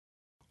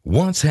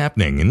What's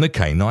happening in the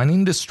canine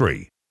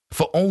industry?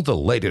 For all the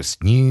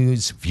latest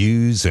news,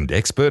 views, and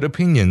expert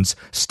opinions,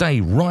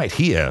 stay right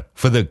here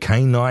for the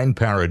Canine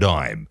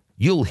Paradigm.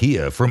 You'll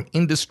hear from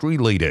industry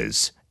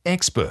leaders,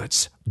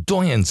 experts,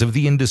 doyens of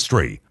the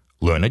industry,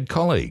 learned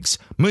colleagues,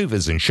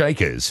 movers and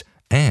shakers,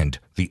 and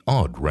the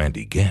odd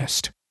randy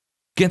guest.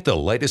 Get the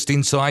latest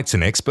insights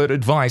and expert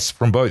advice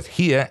from both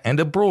here and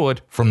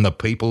abroad from the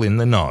people in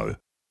the know.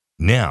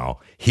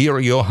 Now, here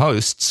are your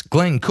hosts,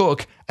 Glenn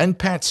Cook and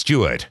Pat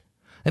Stewart.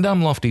 And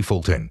I'm Lofty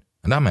Fulton,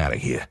 and I'm out of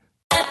here.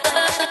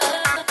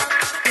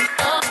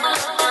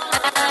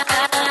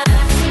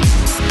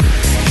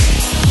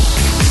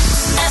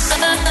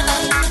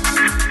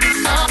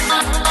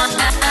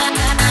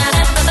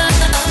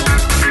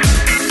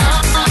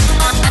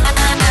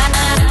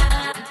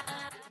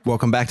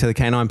 Welcome back to the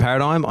Canine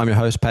Paradigm. I'm your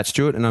host, Pat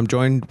Stewart, and I'm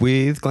joined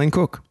with Glenn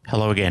Cook.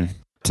 Hello again.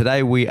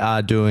 Today we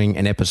are doing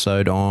an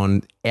episode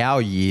on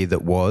our year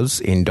that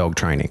was in dog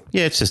training.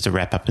 Yeah, it's just a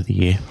wrap up of the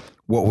year.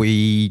 What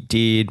we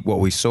did,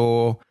 what we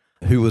saw,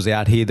 who was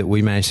out here that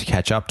we managed to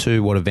catch up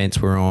to, what events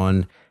we're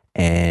on,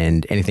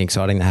 and anything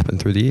exciting that happened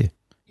through the year.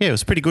 Yeah, it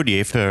was a pretty good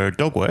year for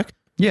dog work.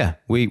 Yeah,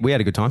 we had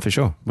a good time for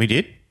sure. We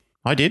did.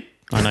 I did.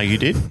 I know you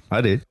did.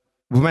 I did.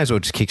 We may as well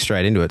just kick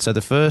straight into it. So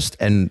the first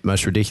and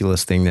most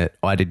ridiculous thing that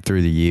I did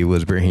through the year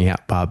was bringing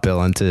out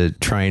Barbella to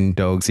train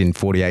dogs in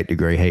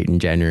 48-degree heat in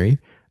January,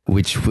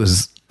 which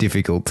was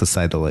difficult to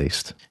say the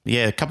least.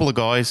 Yeah, a couple of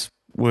guys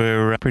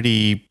were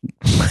pretty...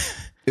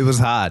 It was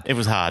hard. It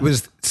was hard.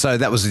 So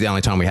that was the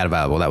only time we had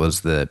available. That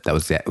was the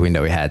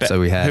window we had. But so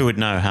we had... Who would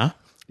know, huh?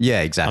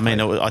 Yeah, exactly. I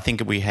mean, I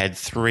think we had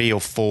 3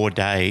 or 4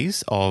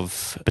 days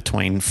of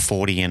between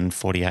 40 and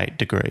 48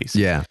 degrees.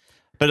 Yeah.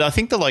 But I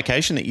think the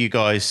location that you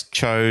guys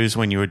chose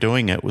when you were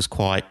doing it was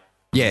quite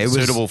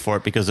suitable for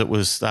it because it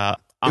was underground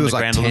it was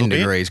like 10 a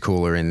degrees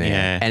cooler in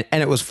there. Yeah.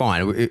 And it was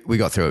fine. We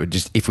got through it.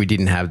 Just if we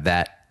didn't have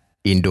that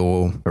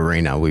indoor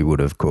arena, we would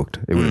have cooked.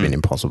 It would have been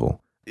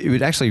impossible. It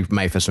would actually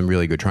make for some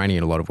really good training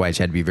in a lot of ways.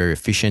 You had to be very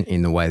efficient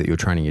in the way that you're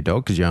training your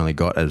dog because you only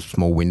got a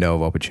small window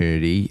of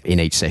opportunity in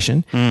each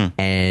session.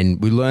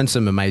 And we learned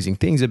some amazing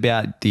things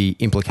about the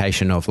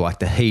implication of like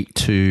the heat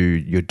to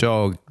your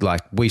dog. Like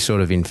we sort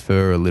of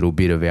infer a little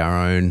bit of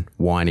our own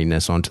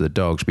whininess onto the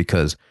dogs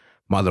because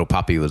my little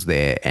puppy was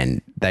there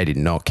and they did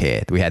not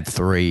care. We had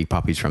 3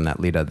 puppies from that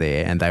litter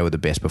there and they were the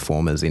best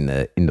performers in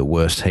the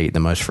worst heat, the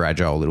most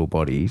fragile little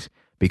bodies,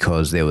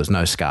 because there was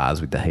no scars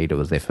with the heat. It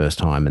was their first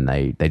time and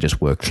they just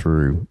worked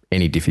through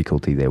any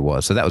difficulty there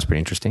was. So that was pretty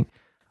interesting.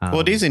 Well,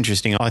 it is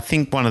interesting. I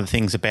think one of the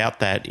things about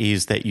that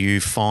is that you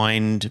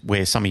find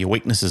where some of your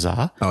weaknesses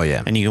are. Oh,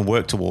 yeah. And you can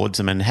work towards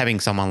them, and having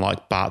someone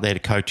like Bart there to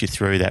coach you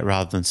through that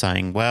rather than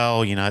saying,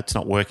 well, it's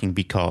not working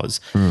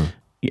because...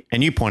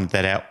 And you pointed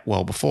that out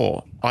well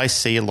before. I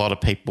see a lot of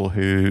people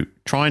who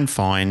try and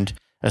find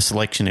a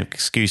selection of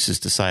excuses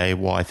to say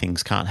why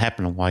things can't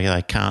happen and why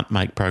they can't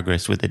make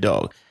progress with their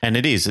dog. And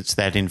it's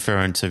that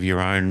inference of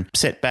your own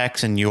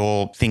setbacks and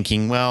you're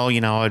thinking, well,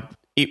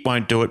 it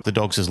won't do it. The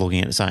dog's just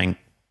looking at it saying,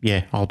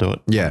 yeah, I'll do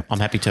it. Yeah. I'm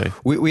happy to.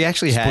 We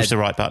actually just push the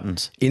right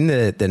buttons. In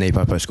the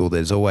Nipopo school,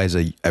 there's always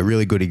a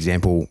really good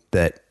example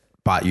that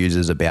Bart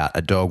uses about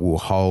a dog will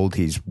hold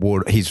his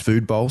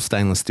food bowl,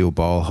 stainless steel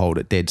bowl, hold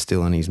it dead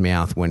still in his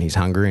mouth when he's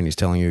hungry and he's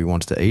telling you he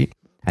wants to eat.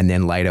 And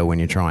then later when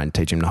you try and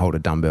teach him to hold a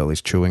dumbbell,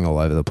 he's chewing all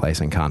over the place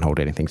and can't hold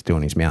anything still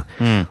in his mouth.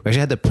 We actually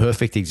had the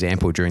perfect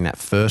example during that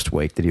first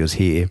week that he was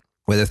here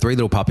where the 3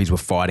 little puppies were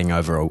fighting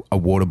over a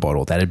water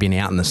bottle that had been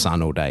out in the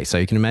sun all day. So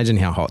you can imagine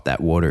how hot that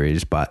water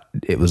is, but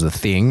it was a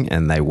thing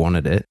and they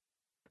wanted it.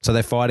 So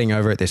they're fighting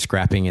over it, they're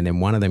scrapping, and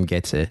then one of them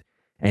gets it.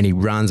 And he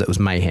runs, it was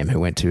Mayhem who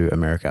went to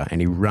America, and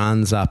he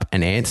runs up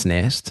an ant's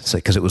nest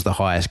because it was the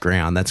highest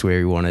ground. That's where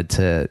he wanted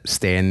to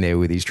stand there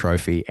with his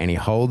trophy. And he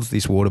holds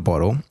this water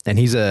bottle, and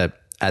he's at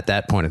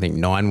that point, I think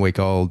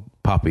 9-week-old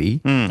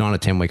puppy, 9 or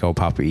 10-week-old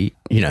puppy,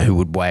 who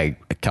would weigh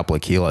a couple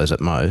of kilos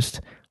at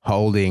most,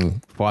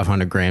 holding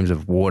 500 grams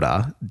of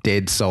water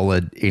dead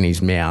solid in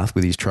his mouth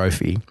with his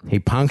trophy. He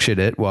punctured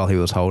it while he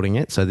was holding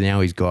it. So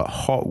now he's got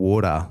hot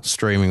water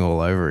streaming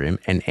all over him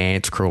and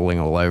ants crawling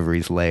all over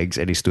his legs.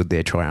 And he stood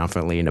there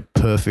triumphantly in a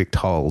perfect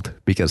hold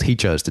because he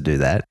chose to do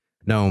that.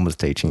 No one was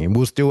teaching him. We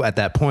were still at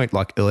that point,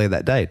 like earlier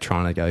that day,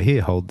 trying to go,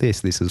 here, hold this.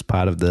 This is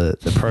part of the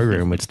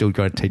program. We're still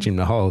going to teach him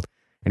to hold.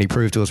 And he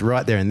proved to us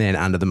right there and then,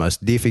 under the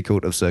most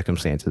difficult of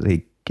circumstances,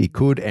 he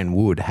could and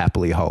would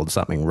happily hold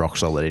something rock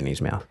solid in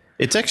his mouth.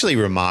 It's actually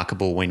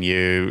remarkable when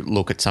you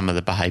look at some of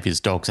the behaviours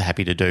dogs are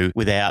happy to do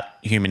without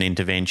human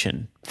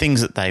intervention,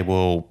 things that they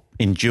will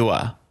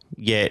endure,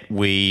 yet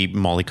we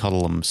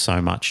mollycoddle them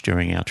so much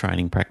during our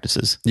training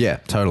practices. Yeah,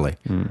 totally.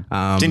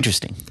 It's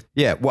interesting.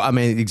 Yeah, well, I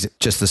mean,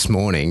 just this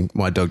morning,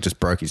 my dog just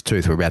broke his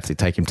tooth. We're about to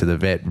take him to the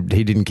vet.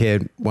 He didn't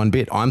care one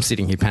bit. I'm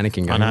sitting here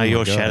panicking. Going, I know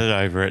you're shattered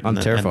over it. I'm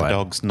terrified. And the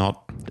dog's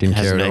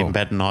hasn't even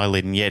batted an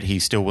eyelid, and yet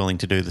he's still willing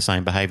to do the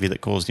same behaviour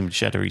that caused him to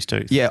shatter his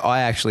tooth. Yeah, I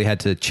actually had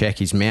to check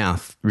his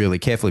mouth really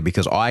carefully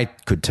because I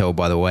could tell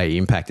by the way he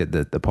impacted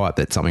the pipe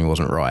that something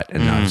wasn't right.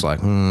 And I was like,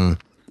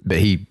 But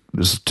he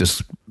was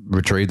just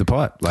retrieved the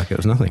pipe like it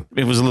was nothing.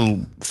 It was a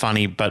little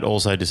funny, but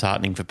also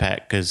disheartening for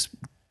Pat because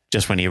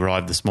just when he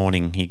arrived this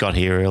morning, he got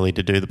here early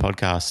to do the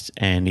podcast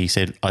and he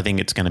said, I think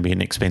it's going to be an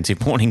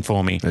expensive morning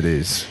for me. It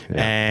is.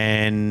 Yeah.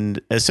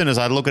 And as soon as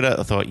I look at it,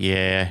 I thought,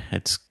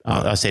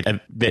 I said a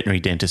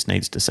veterinary dentist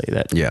needs to see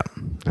that. Yeah.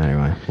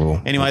 Anyway, we'll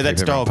that's keep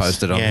everyone dogs.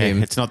 posted on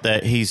him. It's not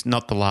that he's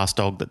not the last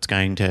dog that's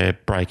going to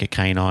break a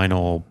canine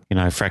or,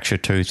 fracture a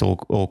tooth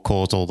or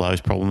cause all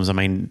those problems. I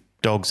mean,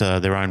 dogs are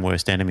their own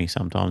worst enemy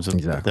sometimes.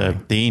 Exactly.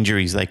 The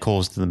injuries they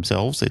cause to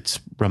themselves, it's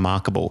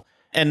remarkable.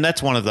 And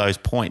that's one of those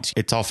points.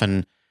 It's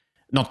often,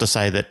 not to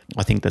say that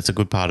I think that's a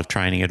good part of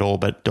training at all,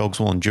 but dogs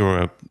will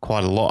endure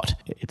quite a lot.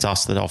 It's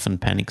us that often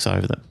panics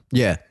over them.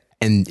 Yeah.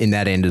 And in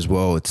that end as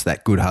well, it's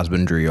that good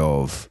husbandry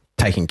of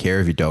taking care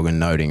of your dog and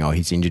noting,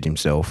 he's injured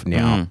himself.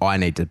 Now, I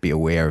need to be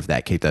aware of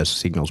that, keep those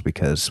signals,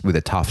 because with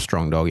a tough,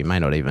 strong dog, he may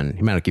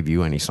not give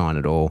you any sign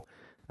at all,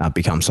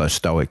 become so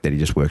stoic that he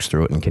just works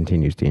through it and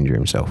continues to injure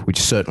himself,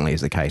 which certainly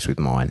is the case with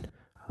mine.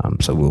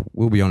 So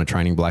we'll be on a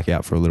training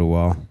blackout for a little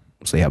while.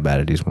 See how bad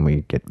it is when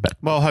we get back.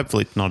 Well,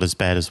 hopefully it's not as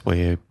bad as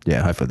we're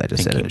hopefully they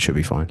just said it should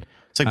be fine.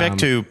 So back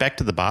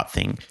to the Bart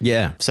thing.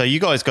 Yeah. So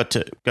you guys got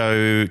to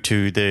go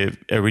to the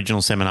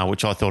original seminar,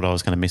 which I thought I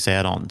was going to miss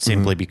out on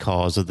simply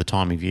because of the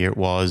time of year it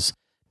was,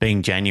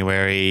 being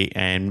January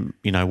and,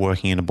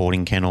 working in a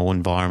boarding kennel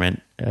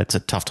environment. It's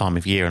a tough time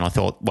of year. And I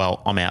thought,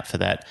 well, I'm out for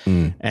that.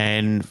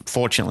 And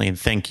fortunately, and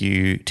thank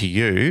you to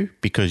you,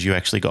 because you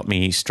actually got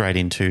me straight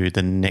into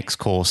the next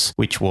course,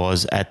 which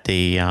was at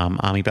the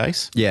Army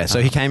base. Yeah.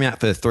 So he came out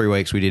for 3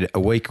 weeks. We did a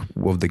week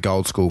of the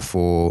Gold School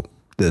for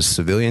the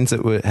civilians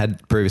that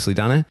had previously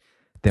done it.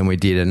 Then we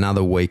did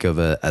another week of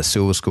a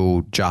Silver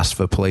School just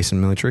for police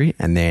and military.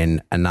 And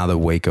then another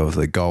week of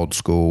the Gold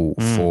School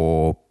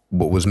for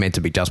what was meant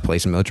to be just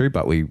police and military,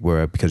 but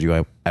because you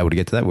were able to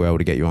get to that, we were able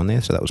to get you on there.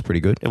 So that was pretty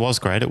good. It was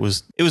great. It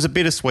was a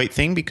bittersweet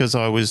thing because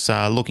I was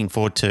looking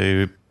forward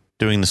to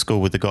doing the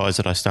school with the guys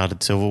that I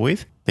started Silver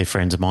with. They're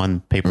friends of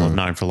mine, people I've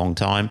known for a long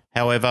time.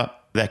 However,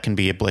 that can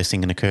be a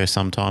blessing and a curse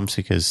sometimes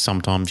because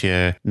sometimes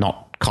you're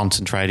not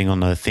concentrating on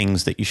the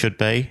things that you should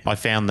be. I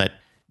found that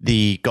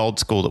the Gold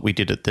School that we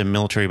did at the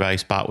military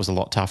base, Bart, was a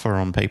lot tougher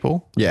on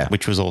people,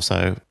 which was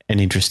also an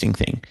interesting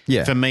thing.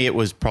 Yeah. For me, it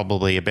was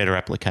probably a better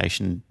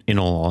application, in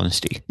all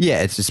honesty.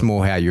 Yeah, it's just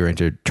more how you're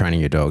into training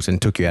your dogs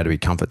and took you out of your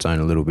comfort zone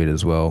a little bit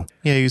as well.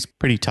 Yeah, he was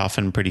pretty tough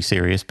and pretty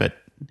serious, but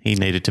he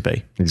needed to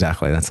be.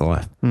 Exactly, that's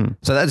life.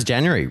 So that's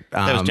January.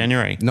 That was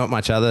January. Not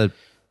much other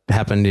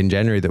happened in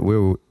January that we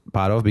were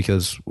part of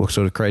because what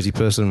sort of crazy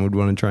person would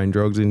want to train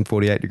dogs in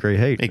 48-degree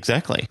heat?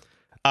 Exactly.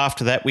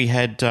 After that, we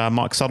had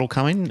Mike Suttle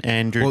come in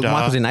and Drew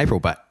Mike was in April,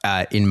 but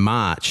in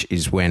March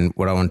is when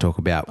what I want to talk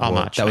about.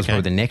 March. That was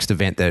probably the next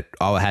event that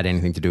I had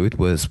anything to do with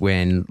was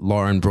when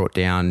Lauren brought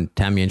down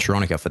Tammy and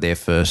Sharonica for their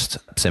first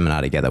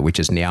seminar together, which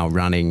is now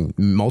running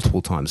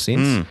multiple times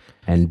since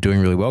and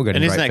doing really well.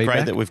 Getting and isn't great that feedback.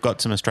 Great that we've got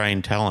some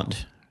Australian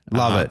talent?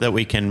 Love it. That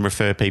we can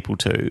refer people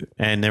to,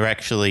 and they're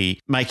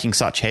actually making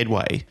such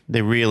headway.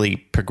 They're really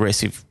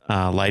progressive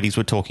ladies.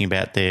 We're talking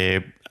about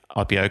their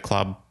IPO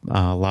club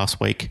last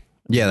week.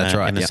 Yeah, that's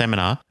right. In the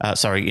seminar,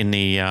 in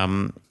the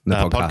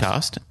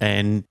podcast.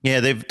 And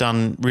they've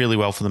done really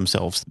well for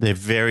themselves. They're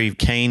very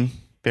keen,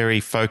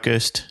 very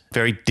focused,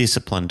 very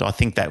disciplined. I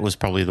think that was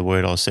probably the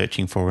word I was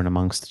searching for in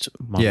amongst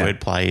my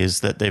wordplay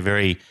is that they're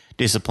very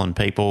disciplined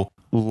people,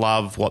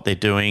 love what they're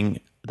doing.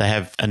 They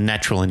have a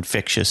natural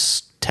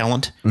infectious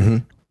talent.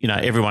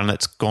 Everyone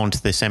that's gone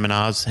to their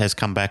seminars has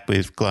come back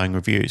with glowing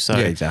reviews. So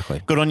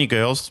exactly. Good on you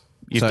girls.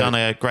 You've done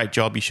a great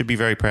job. You should be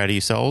very proud of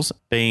yourselves.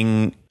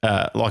 Being,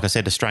 like I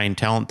said, Australian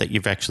talent that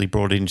you've actually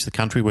brought into the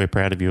country, we're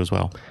proud of you as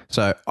well.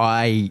 So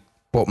I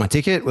bought my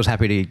ticket, was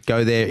happy to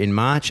go there in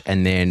March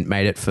and then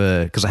made it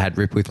because I had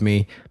Rip with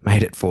me,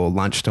 made it for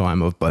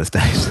lunchtime of both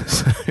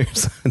days.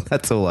 So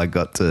that's all I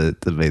got to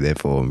be there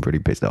for. I'm pretty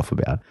pissed off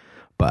about.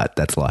 But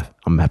that's life.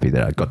 I'm happy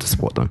that I got to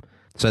support them.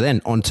 So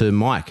then on to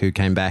Mike, who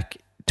came back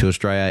to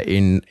Australia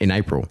in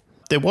April.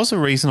 There was a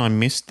reason I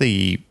missed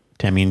the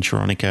Tammy and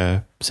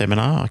Sharonica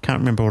seminar. I can't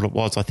remember what it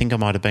was. I think I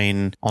might have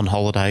been on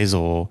holidays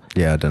or...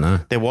 Yeah, I don't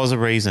know. There was a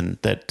reason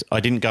that I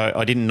didn't go.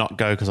 I did not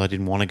go because I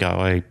didn't want to go.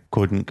 I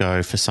couldn't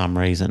go for some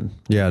reason.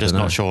 Yeah, just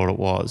not sure what it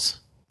was.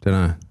 Don't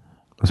know.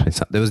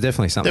 There was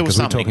definitely something because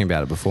we were talking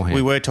about it beforehand.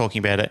 We were talking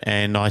about it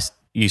and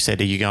you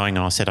said, are you going?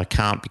 And I said, I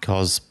can't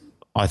because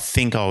I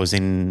think I was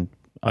in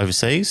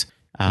overseas.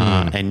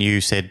 And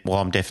you said, well,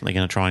 I'm definitely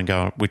going to try and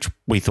go, which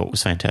we thought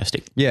was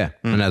fantastic. Yeah.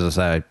 And as I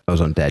say, I was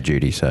on dad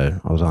duty, so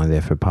I was only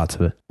there for parts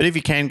of it. But if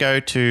you can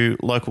go to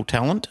local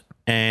talent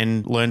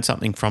and learn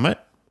something from it,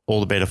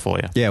 all the better for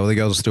you. Yeah, well, the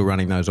girls are still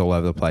running those all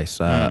over the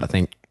place. I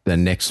think the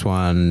next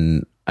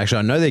one... Actually,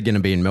 I know they're going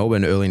to be in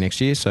Melbourne early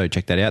next year, so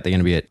check that out. They're going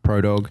to be at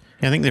Pro Dog.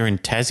 Yeah, I think they're in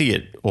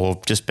Tassie or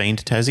just been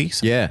to Tassie.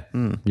 So. Yeah.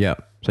 Yeah.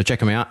 So check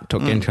them out.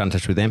 Get in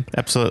contact with them.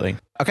 Absolutely.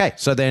 Okay,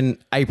 so then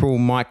April,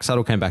 Mike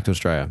Suttle came back to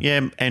Australia.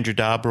 Yeah, Andrew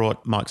Darr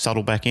brought Mike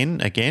Suttle back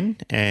in again,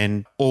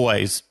 and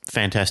always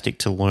fantastic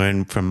to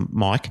learn from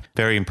Mike.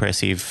 Very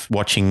impressive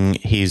watching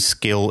his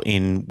skill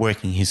in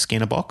working his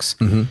Skinner box.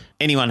 Mm-hmm.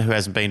 Anyone who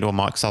hasn't been to a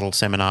Mike Suttle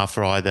seminar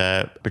for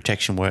either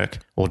protection work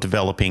or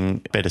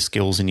developing better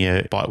skills in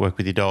your bite work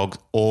with your dog,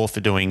 or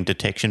for doing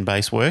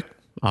detection-based work,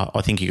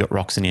 I think you got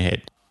rocks in your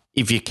head.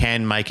 If you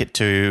can make it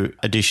to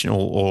additional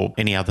or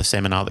any other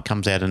seminar that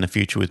comes out in the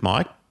future with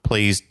Mike,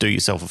 please do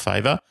yourself a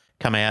favour.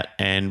 Come out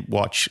and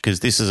watch,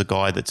 because this is a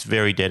guy that's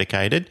very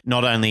dedicated,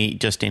 not only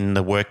just in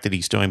the work that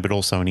he's doing, but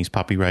also in his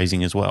puppy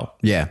raising as well.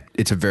 Yeah,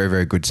 it's a very,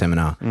 very good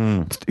seminar.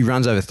 He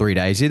runs over 3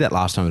 days. He did that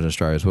last time in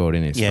Australia as well,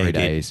 didn't he? It's 3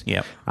 days.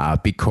 Yeah.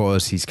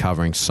 Because he's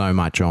covering so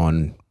much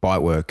on bite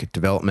work,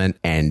 development,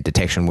 and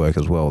detection work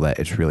as well, that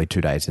it's really 2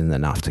 days isn't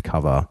enough to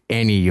cover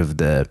any of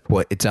the,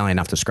 well, it's only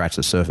enough to scratch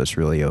the surface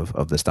really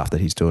of the stuff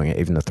that he's doing.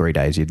 Even the 3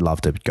 days, you'd love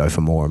to go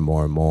for more and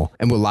more and more.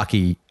 And we're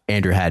lucky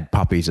Andrew had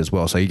puppies as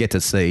well. So you get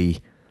to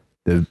see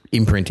the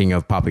imprinting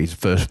of puppies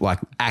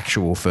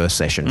actual first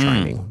session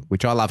training,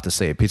 which I love to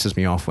see. It pisses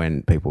me off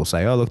when people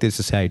say, oh, look, this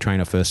is how you train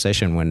a first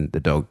session, when the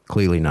dog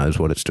clearly knows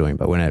what it's doing.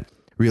 But when it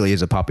really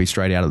is a puppy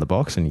straight out of the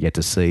box and you get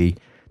to see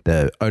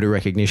the odor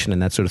recognition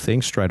and that sort of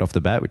thing straight off the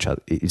bat, which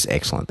is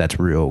excellent. That's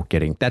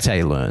how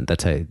you learn.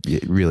 That's how you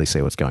really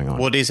see what's going on.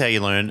 Well, it is how you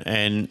learn,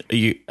 and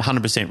you're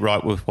 100%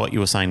 right with what you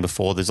were saying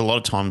before. There's a lot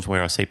of times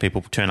where I see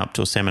people turn up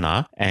to a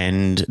seminar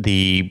and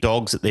the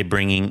dogs that they're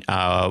bringing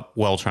are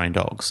well-trained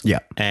dogs. Yeah.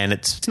 And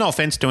it's no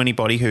offense to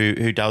anybody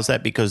who does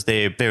that, because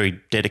they're very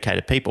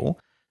dedicated people.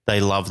 They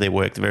love their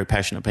work. They're very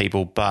passionate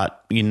people,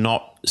 but you're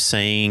not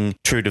seeing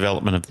true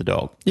development of the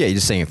dog. Yeah, you're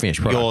just seeing a finished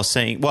product.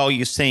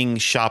 You're seeing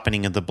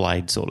sharpening of the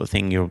blade sort of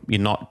thing. You're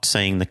not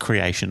seeing the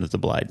creation of the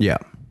blade. Yeah,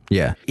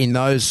 yeah. In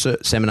those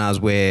seminars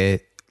where,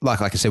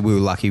 like I said, we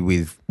were lucky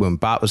with when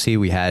Bart was here,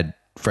 we had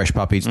fresh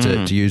puppies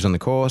to use on the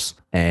course,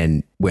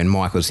 and when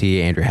Mike was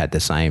here, Andrew had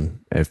the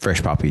same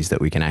fresh puppies that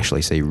we can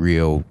actually see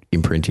real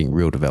imprinting,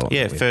 real development.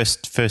 Yeah, with.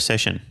 first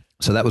session.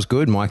 So that was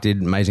good. Mike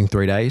did an amazing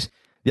 3 days.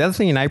 The other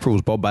thing in April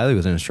was Bob Bailey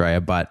was in Australia,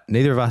 but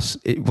neither of us,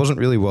 it wasn't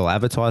really well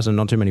advertised and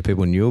not too many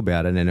people knew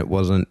about it. And it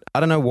wasn't,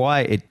 I don't know why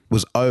it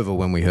was over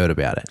when we heard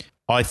about it.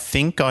 I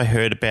think I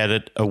heard about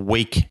it a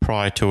week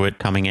prior to it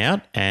coming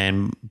out.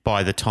 And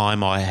by the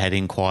time I had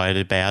inquired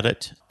about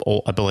it,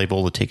 I believe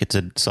all the tickets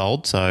had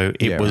sold. So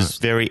it was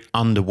very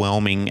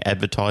underwhelming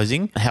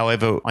advertising.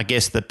 However, I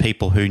guess the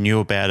people who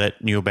knew about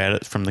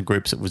it from the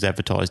groups it was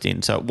advertised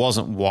in. So it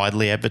wasn't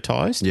widely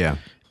advertised. Yeah.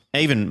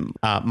 Even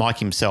Mike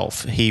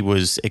himself, he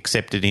was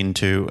accepted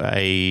into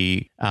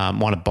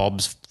one of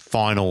Bob's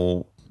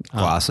final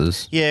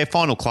classes.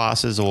 Final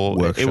classes, or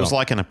workshop. It was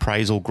like an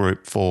appraisal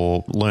group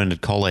for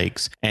learned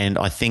colleagues. And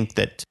I think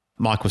that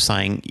Mike was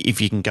saying, if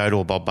you can go to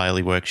a Bob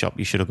Bailey workshop,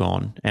 you should have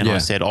gone. And I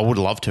said, I would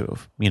love to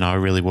have. I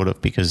really would have,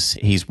 because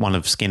he's one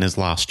of Skinner's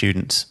last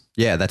students.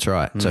 Yeah, that's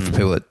right. So for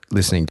people that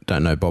listening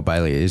don't know Bob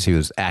Bailey is, he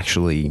was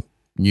actually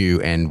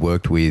new and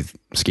worked with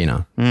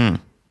Skinner.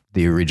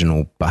 The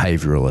original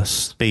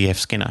behaviouralist. B.F.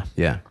 Skinner.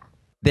 Yeah.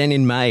 Then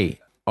in May,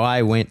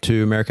 I went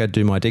to America to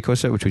do my decoy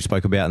cert, which we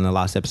spoke about in the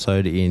last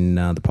episode in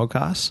the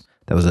podcast.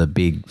 That was a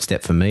big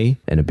step for me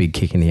and a big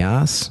kick in the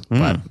ass.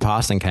 But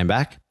passed and came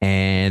back.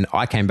 And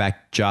I came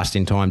back just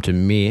in time to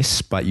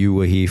miss, but you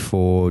were here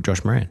for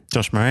Josh Moran.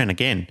 Josh Moran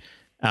again.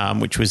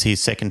 Which was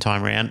his second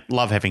time around.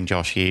 Love having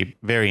Josh here.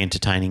 Very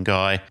entertaining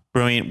guy.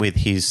 Brilliant with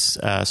his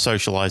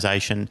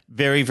socialisation.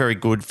 Very, very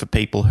good for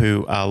people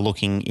who are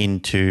looking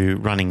into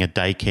running a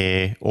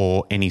daycare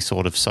or any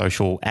sort of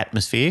social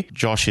atmosphere.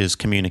 Josh's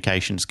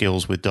communication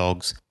skills with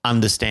dogs,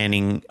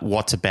 understanding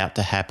what's about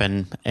to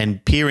happen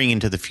and peering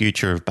into the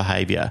future of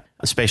behaviour,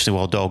 especially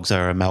while dogs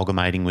are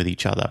amalgamating with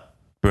each other.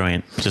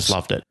 Brilliant. Just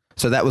loved it.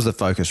 So that was the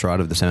focus, right,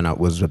 of the seminar,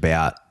 was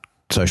about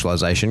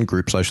socialization,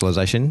 group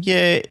socialization?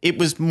 Yeah, it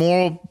was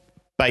more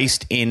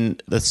based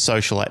in the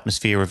social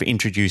atmosphere of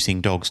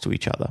introducing dogs to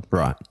each other.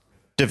 Right.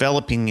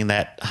 Developing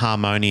that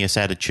harmonious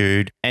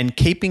attitude and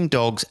keeping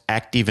dogs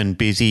active and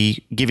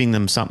busy, giving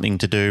them something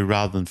to do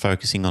rather than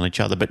focusing on each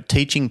other, but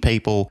teaching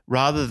people,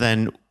 rather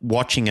than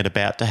watching it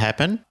about to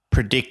happen,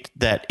 predict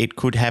that it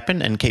could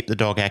happen and keep the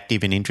dog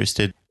active and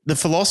interested. The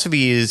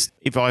philosophy is,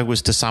 if I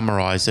was to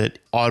summarize it,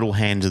 idle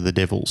hands are the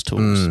devil's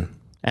tools.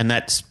 And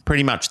that's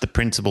pretty much the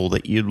principle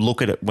that you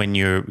look at it when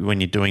you're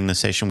doing the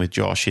session with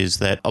Josh, is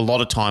that a lot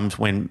of times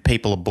when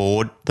people are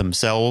bored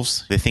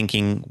themselves, they're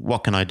thinking,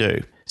 what can I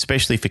do?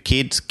 Especially for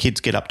kids.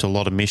 Kids get up to a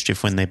lot of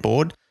mischief when they're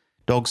bored.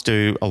 Dogs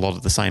do a lot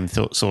of the same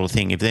sort of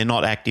thing. If they're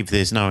not active,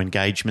 there's no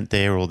engagement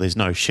there, or there's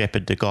no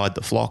shepherd to guide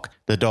the flock.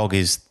 The dog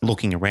is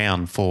looking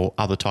around for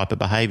other type of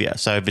behaviour.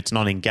 So if it's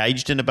not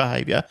engaged in a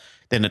behaviour,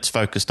 then it's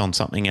focused on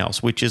something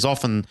else, which is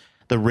often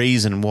the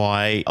reason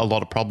why a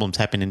lot of problems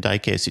happen in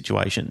daycare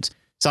situations.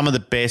 Some of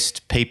the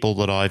best people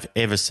that I've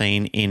ever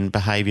seen in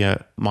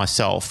behaviour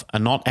myself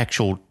are not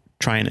actual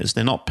trainers.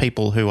 They're not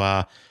people who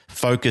are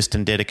focused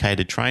and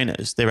dedicated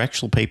trainers. They're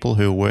actual people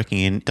who are working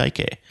in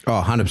daycare.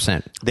 Oh,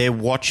 100%. They're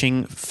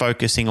watching,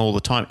 focusing all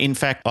the time. In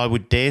fact, I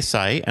would dare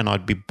say, and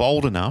I'd be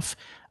bold enough,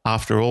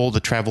 after all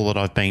the travel that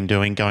I've been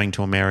doing, going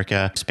to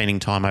America, spending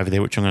time over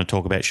there, which I'm going to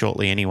talk about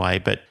shortly anyway,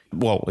 but,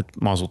 well,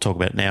 might as well talk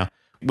about it now.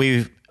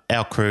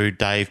 Our crew,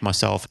 Dave,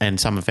 myself, and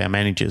some of our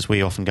managers,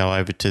 we often go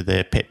over to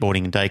the pet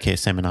boarding and daycare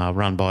seminar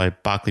run by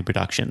Barclay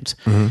Productions.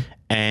 Mm-hmm.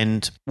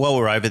 And while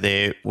we're over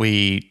there,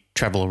 we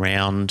travel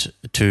around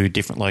to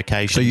different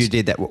locations. So you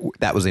did that.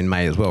 That was in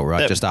May as well,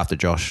 right? Just after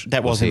Josh.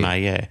 That was in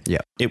May, yeah. Yeah.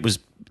 It was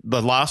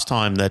the last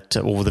time that,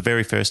 or the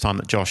very first time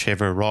that Josh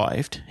ever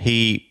arrived.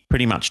 He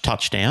pretty much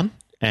touched down.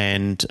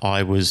 And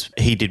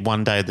he did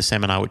one day of the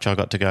seminar, which I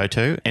got to go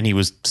to, and he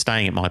was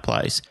staying at my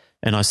place.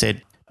 And I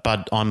said,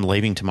 Bud, I'm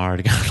leaving tomorrow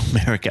to go to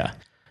America.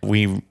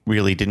 We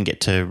really didn't get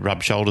to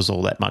rub shoulders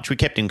all that much. We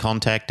kept in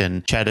contact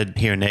and chatted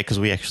here and there because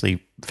we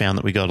actually found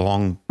that we got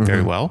along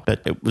very well.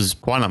 But it was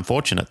quite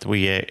unfortunate that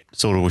we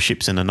sort of were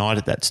ships in the night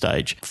at that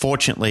stage.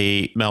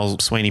 Fortunately, Mel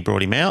Sweeney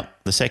brought him out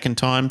the second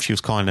time. She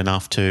was kind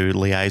enough to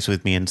liaise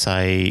with me and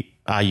say,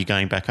 are you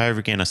going back over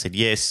again? I said,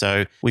 yes.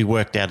 So we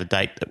worked out a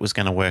date that was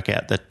going to work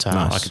out that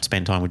Nice. I could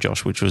spend time with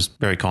Josh, which was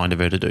very kind of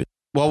her to do.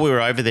 While we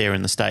were over there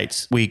in the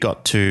States, we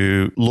got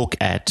to look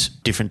at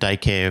different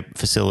daycare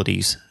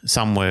facilities.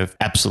 Some were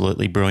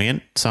absolutely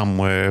brilliant. Some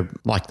were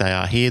like they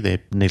are here.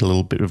 They need a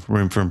little bit of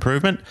room for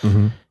improvement.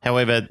 Mm-hmm.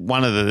 However,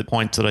 one of the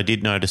points that I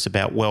did notice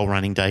about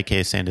well-running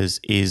daycare centres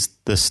is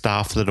the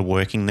staff that are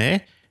working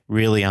there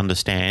really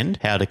understand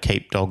how to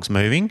keep dogs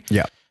moving.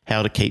 Yeah.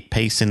 How to keep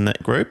peace in the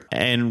group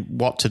and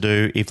what to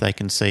do if they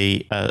can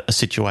see a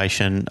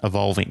situation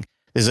evolving.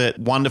 There's a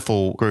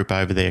wonderful group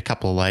over there, a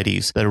couple of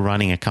ladies that are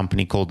running a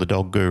company called the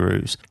Dog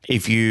Gurus.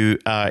 If you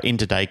are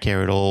into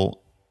daycare at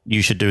all,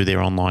 you should do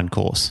their online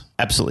course.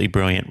 Absolutely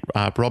brilliant.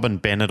 Robin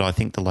Bennett, I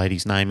think the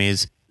lady's name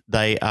is.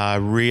 They are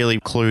really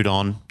clued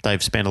on.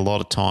 They've spent a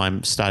lot of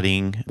time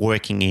studying,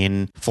 working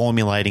in,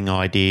 formulating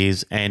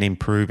ideas and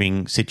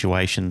improving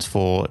situations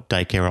for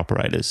daycare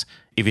operators.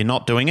 If you're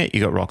not doing it,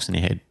 you got rocks in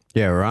your head.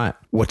 Yeah, right.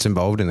 What's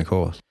involved in the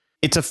course?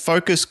 It's a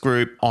focus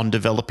group on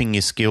developing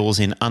your skills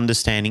in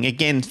understanding,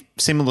 again,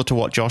 similar to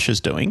what Josh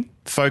is doing,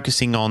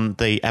 focusing on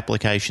the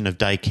application of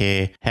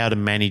daycare, how to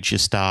manage your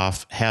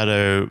staff, how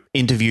to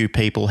interview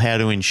people, how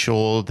to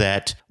ensure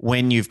that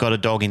when you've got a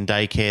dog in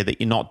daycare that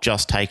you're not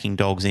just taking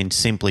dogs in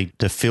simply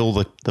to fill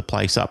the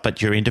place up,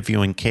 but you're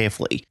interviewing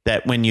carefully,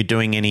 that when you're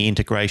doing any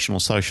integration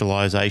or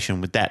socialization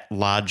with that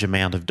large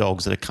amount of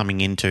dogs that are coming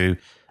into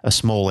a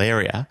small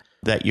area,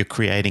 that you're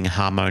creating a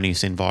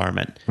harmonious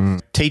environment.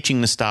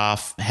 Teaching the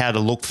staff how to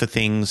look for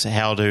things,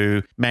 how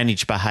to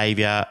manage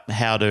behaviour,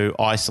 how to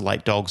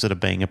isolate dogs that are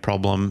being a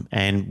problem,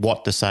 and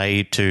what to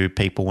say to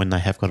people when they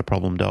have got a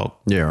problem dog.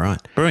 Yeah, right.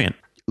 Brilliant.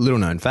 Little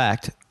known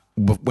fact,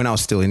 when I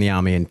was still in the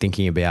army and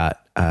thinking about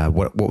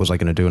what was I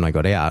going to do when I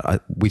got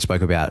out, we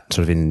spoke about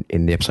sort of in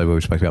the episode where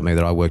we spoke about me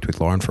that I worked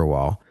with Lauren for a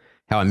while.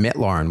 How I met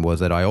Lauren was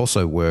that I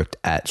also worked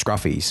at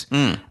Scruffy's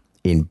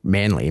in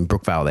Manly, in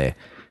Brookvale there,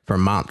 for a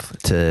month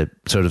to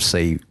sort of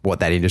see what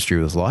that industry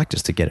was like,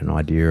 just to get an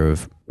idea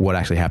of what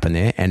actually happened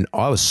there. And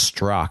I was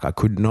struck. I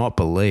could not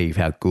believe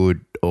how good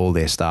all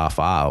their staff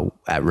are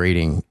at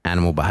reading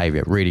animal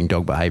behaviour, reading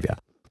dog behaviour.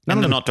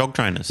 And they're not dog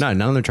trainers. No,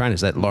 none of them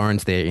trainers. That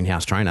Lauren's their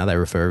in-house trainer. They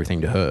refer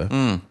everything to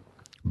her.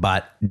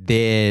 But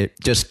they're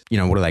just,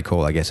 what do they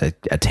call, I guess, a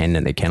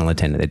attendant, their kennel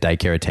attendant, their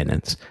daycare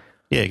attendants.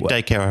 Yeah,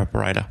 daycare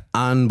operator.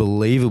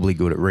 Unbelievably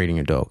good at reading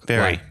a dog.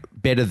 Very.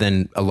 Better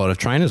than a lot of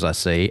trainers I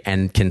see,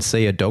 and can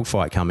see a dog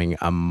fight coming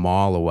a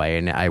mile away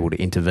and able to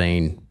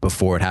intervene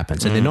before it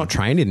happens. And they're not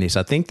trained in this.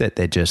 I think that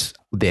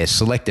they're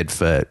selected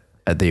for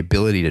the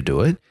ability to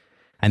do it.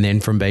 And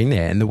then from being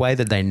there and the way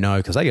that they know,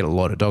 because they get a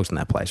lot of dogs in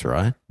that place,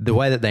 right? The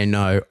way that they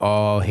know,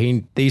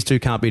 these two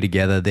can't be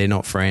together. They're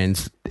not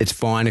friends. It's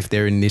fine if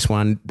they're in this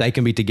one. They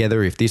can be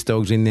together if this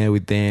dog's in there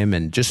with them,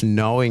 and just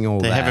knowing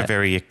all that. They have a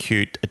very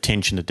acute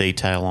attention to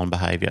detail on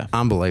behaviour.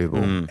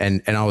 Unbelievable.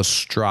 And I was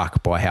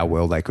struck by how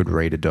well they could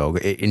read a dog.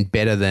 In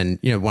better than,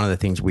 one of the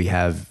things we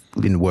have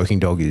in working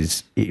dog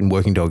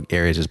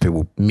areas is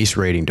people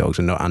misreading dogs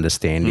and not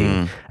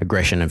understanding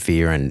aggression and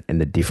fear and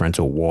the difference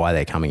or why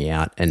they're coming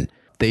out. And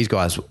these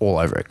guys all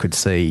over it could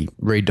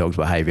read dogs'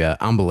 behaviour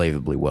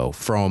unbelievably well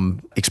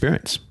from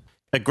experience.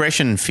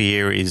 Aggression and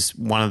fear is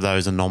one of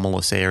those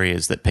anomalous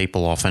areas that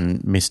people often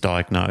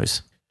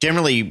misdiagnose.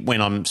 Generally,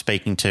 when I'm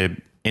speaking to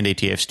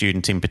NDTF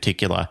students in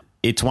particular,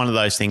 it's one of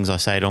those things I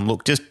say to them,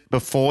 look, just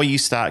before you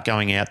start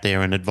going out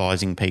there and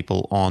advising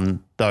people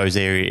on those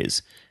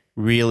areas,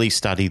 really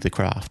study the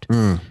craft.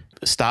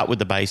 Start with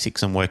the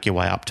basics and work your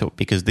way up to it,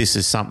 because this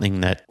is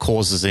something that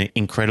causes an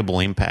incredible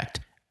impact,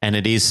 and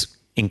it is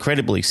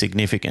incredibly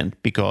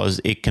significant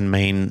because it can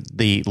mean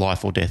the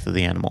life or death of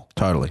the animal.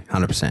 Totally,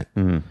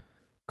 100%.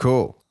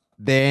 Cool.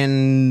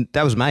 Then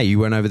that was May. You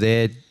went over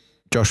there.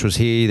 Josh was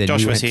here. Then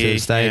Josh you was went here, to the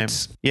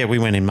States. Yeah, we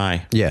went in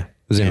May. Yeah,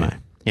 it was in May.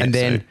 Yeah, and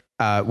then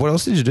what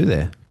else did you do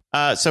there?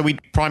 So we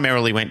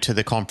primarily went to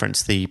the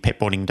conference, the Pet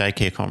Boarding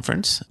Daycare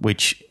Conference,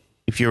 which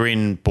if you're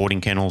in boarding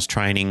kennels,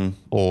 training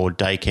or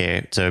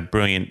daycare, it's a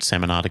brilliant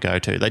seminar to go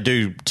to. They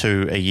do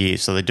 2 a year.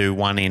 So they do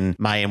one in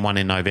May and one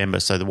in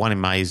November. So the one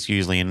in May is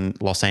usually in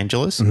Los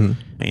Angeles,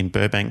 in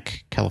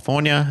Burbank,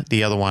 California.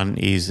 The other one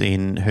is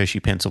in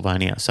Hershey,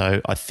 Pennsylvania.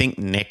 So I think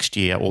next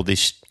year or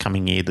this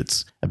coming year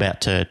that's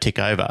about to tick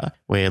over,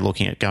 we're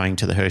looking at going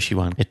to the Hershey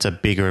one. It's a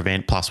bigger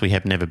event. Plus we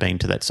have never been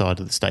to that side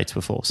of the States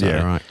before. So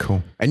Yeah, right.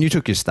 Cool. And you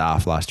took your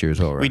staff last year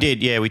as well, right? we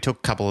did, yeah. We took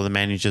a couple of the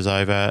managers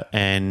over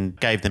and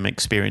gave them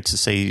experience to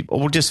see,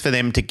 or just for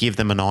them to give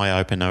them an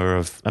eye-opener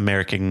of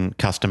American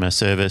customer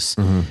service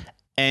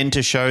and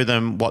to show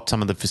them what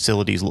some of the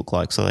facilities look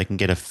like so they can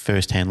get a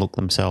first-hand look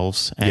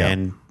themselves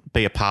and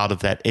be a part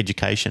of that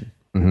education.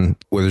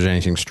 Was there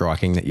anything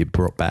striking that you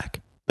brought back?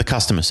 The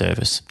customer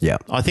service. Yeah.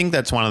 I think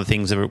that's one of the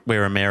things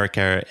where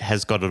America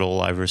has got it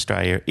all over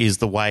Australia is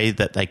the way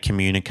that they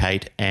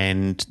communicate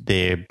and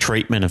their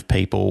treatment of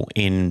people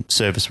in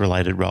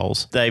service-related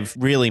roles. They've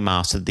really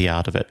mastered the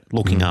art of it,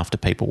 looking after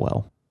people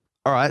well.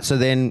 All right, so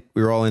then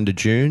we roll into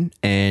June,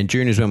 and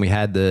June is when we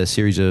had the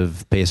series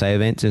of PSA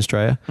events in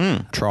Australia.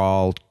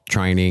 Trial,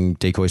 training,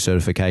 decoy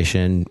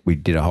certification. We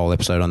did a whole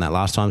episode on that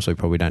last time, so we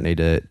probably don't need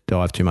to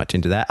dive too much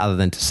into that other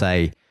than to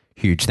say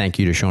huge thank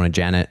you to Sean and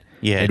Janet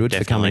Edwards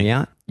for coming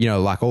out. You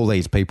know, like all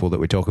these people that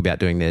we talk about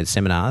doing their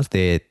seminars,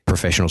 they're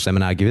professional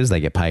seminar givers. They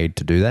get paid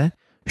to do that.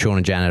 Sean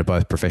and Janet are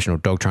both professional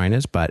dog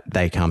trainers, but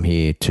they come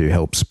here to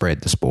help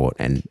spread the sport,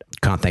 and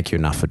can't thank you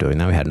enough for doing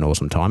that. We had an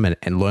awesome time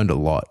and learned a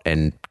lot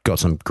and got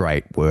some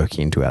great work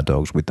into our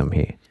dogs with them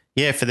here.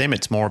 Yeah, for them,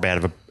 it's more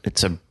about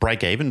it's a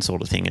break-even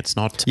sort of thing. It's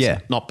not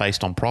not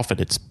based on profit.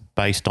 It's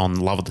based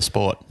on love of the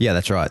sport. Yeah,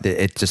 that's right.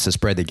 It's just to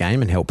spread the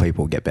game and help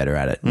people get better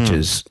at it, which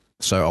is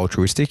so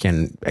altruistic.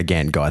 And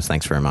again, guys,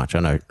 thanks very much. I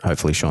know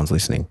hopefully Sean's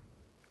listening.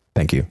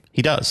 Thank you.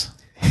 He does.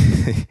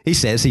 He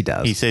says he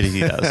does. He said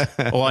he does.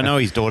 Well, I know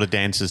his daughter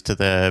dances to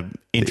the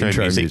intro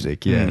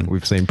music. Yeah,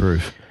 we've seen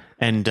proof.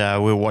 And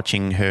we were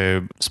watching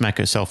her smack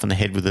herself in the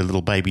head with a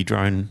little baby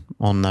drone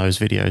on those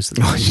videos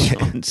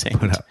that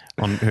sent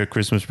on her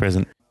Christmas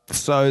present.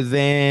 So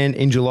then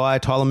in July,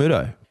 Tyler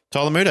Muto.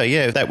 Tyler Muto,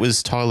 yeah. That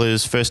was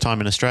Tyler's first time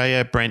in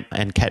Australia. Brent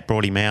and Kat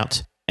brought him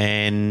out.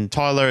 And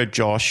Tyler,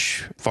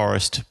 Josh,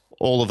 Forrest,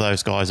 all of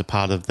those guys are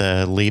part of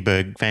the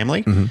Leberg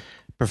family.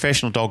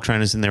 Professional dog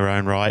trainers in their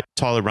own right.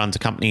 Tyler runs a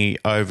company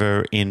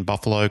over in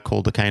Buffalo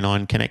called the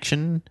Canine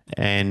Connection,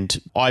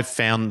 and I've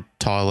found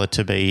Tyler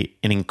to be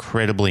an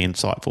incredibly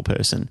insightful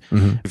person,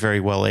 very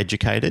well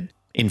educated.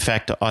 In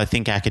fact, I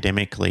think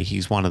academically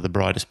he's one of the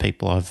brightest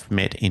people I've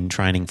met in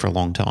training for a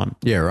long time.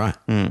 Yeah, right.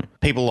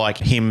 People like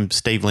him,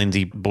 Steve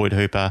Lindsay, Boyd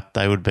Hooper,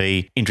 they would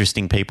be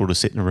interesting people to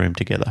sit in a room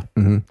together.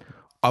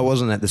 I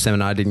wasn't at the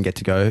seminar. I didn't get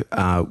to go.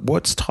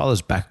 What's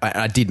Tyler's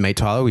I did meet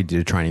Tyler. We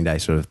did a training day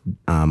sort of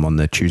on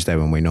the Tuesday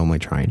when we normally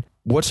train.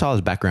 What's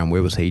Tyler's background?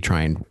 Where was he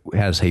trained?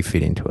 How does he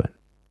fit into it?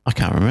 I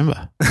can't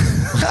remember.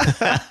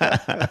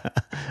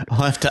 I'll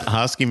have to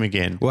ask him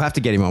again. We'll have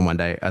to get him on one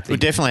day, I think. We'll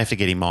definitely have to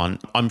get him on.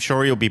 I'm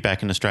sure he'll be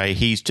back in Australia.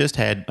 He's just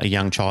had a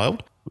young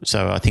child,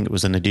 so I think it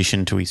was an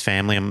addition to his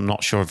family. I'm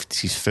not sure if it's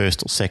his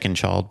first or second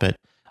child, but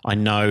I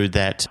know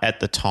that at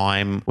the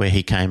time where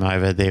he came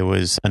over, there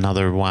was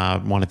another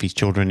one of his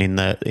children in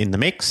the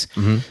mix.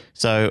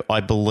 So I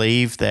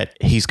believe that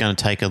he's going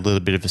to take a little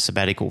bit of a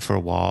sabbatical for a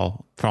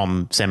while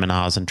from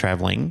seminars and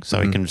traveling,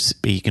 so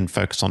he can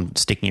focus on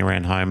sticking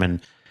around home and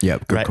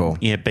good call.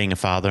 Yeah, being a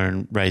father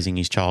and raising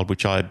his child,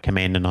 which I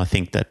commend, and I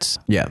think that's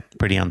a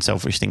pretty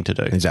unselfish thing to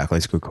do. Exactly,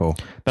 it's a good call.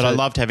 But I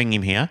loved having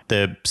him here.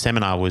 The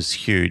seminar was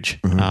huge.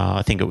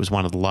 I think it was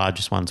one of the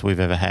largest ones we've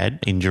ever had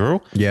in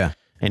Dural. Yeah.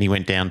 And he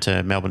went down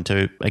to Melbourne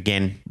too.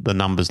 Again, the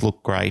numbers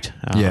look great.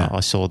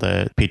 I saw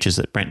the pictures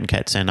that Brent and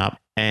Kat sent up,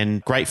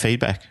 and great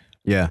feedback.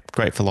 Yeah.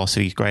 Great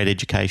philosophy, great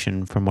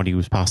education from what he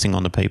was passing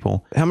on to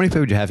people. How many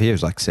people do you have here? It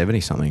was like 70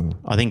 something.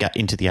 I think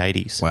into the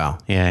 80s. Wow.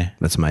 Yeah.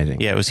 That's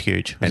amazing. Yeah, it was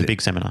huge. It was a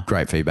big seminar.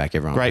 Great feedback,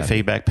 everyone. Great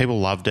feedback. People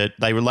loved it.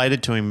 They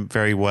related to him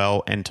very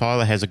well, and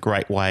Tyler has a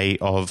great way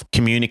of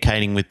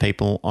communicating with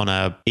people on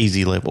a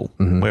easy level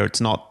where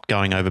it's not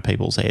going over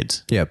people's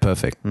heads. Yeah,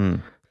 perfect.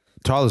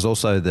 Tyler's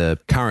also the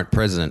current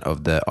president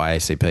of the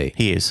IACP.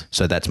 He is.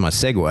 So that's my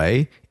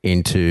segue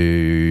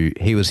into,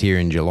 he was here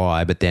in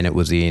July, but then it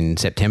was in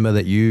September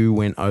that you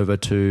went over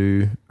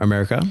to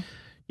America.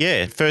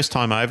 Yeah, first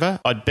time over.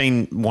 I'd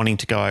been wanting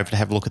to go over to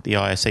have a look at the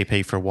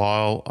IACP for a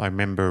while. I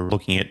remember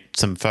looking at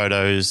some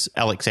photos.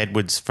 Alex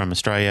Edwards from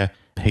Australia,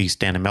 he's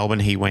down in Melbourne.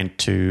 He went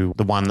to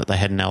the one that they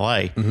had in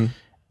LA.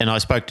 And I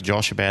spoke to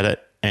Josh about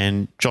it.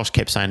 And Josh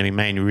kept saying to me,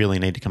 man, you really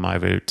need to come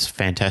over. It's a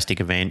fantastic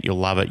event. You'll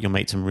love it. You'll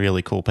meet some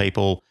really cool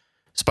people.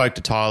 Spoke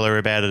to Tyler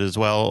about it as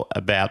well,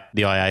 about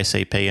the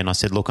IACP. And I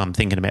said, look, I'm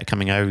thinking about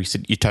coming over. He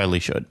said, you totally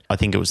should. I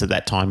think it was at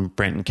that time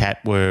Brent and Kat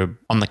were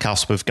on the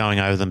cusp of going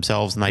over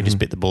themselves, and they just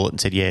bit the bullet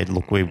and said, yeah,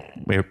 look,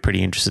 we're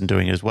pretty interested in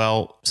doing it as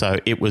well. So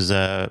it was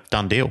a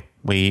done deal.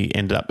 We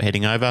ended up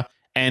heading over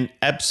and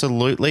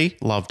absolutely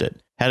loved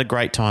it. Had a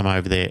great time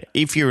over there.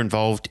 If you're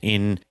involved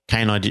in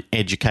canine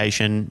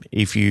education,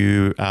 if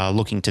you are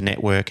looking to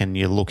network and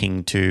you're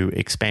looking to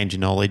expand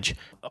your knowledge,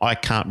 I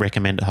can't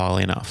recommend it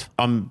highly enough.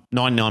 I'm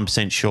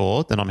 99%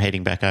 sure that I'm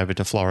heading back over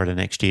to Florida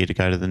next year to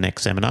go to the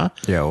next seminar.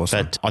 Yeah,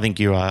 awesome. But I think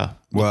you are.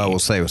 Well, we'll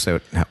see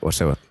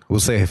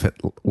if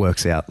it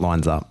works out,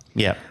 lines up.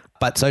 Yeah.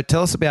 But so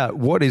tell us about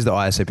what is the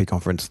ISCP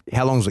conference?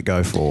 How long does it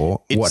go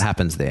for? What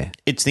happens there?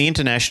 It's the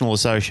International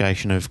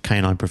Association of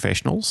Canine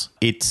Professionals.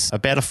 It's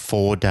about a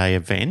 4-day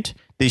event.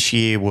 This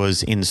year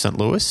was in St.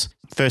 Louis.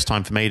 First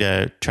time for me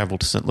to travel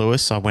to St.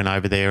 Louis. I went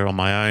over there on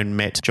my own,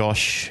 met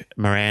Josh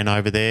Moran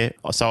over there.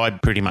 So I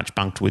pretty much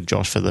bunked with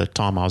Josh for the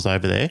time I was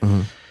over there.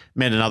 Mm-hmm.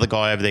 Met another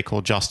guy over there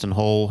called Justin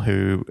Hall,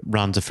 who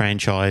runs a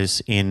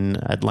franchise in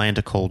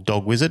Atlanta called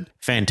Dog Wizard.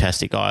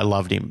 Fantastic guy. I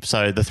loved him.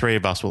 So the three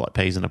of us were like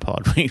peas in a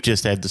pod. We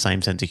just had the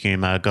same sense of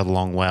humour, got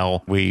along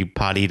well. We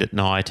partied at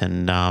night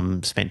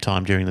and spent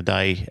time during the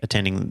day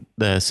attending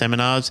the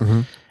seminars.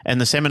 Mm-hmm. And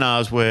the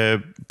seminars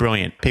were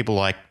brilliant. People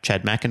like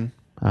Chad Mackin,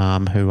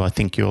 who I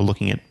think you're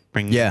looking at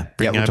bringing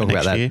we'll talk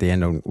about that year. at the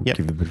end.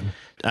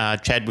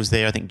 Yep. Chad was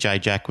there. I think Jay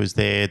Jack was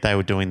there. They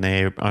were doing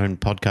their own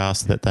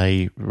podcast that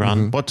they run.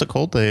 Mm-hmm. What's it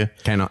called? The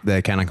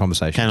Canine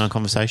Conversations. Canine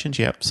Conversations,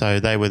 yep.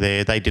 So they were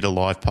there. They did a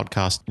live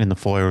podcast in the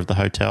foyer of the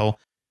hotel.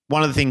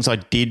 One of the things I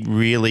did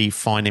really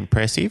find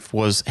impressive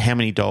was how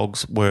many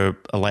dogs were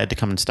allowed to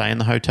come and stay in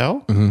the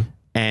hotel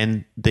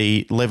and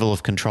the level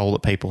of control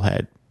that people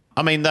had.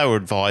 I mean, they were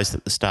advised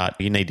at the start,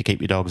 you need to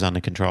keep your dogs under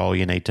control.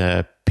 You need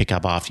to pick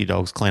up after your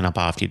dogs, clean up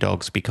after your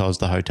dogs because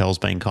the hotel's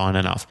been kind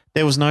enough.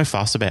 There was no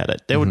fuss about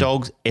it. There were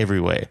dogs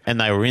everywhere and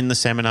they were in the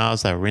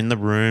seminars, they were in the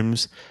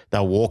rooms, they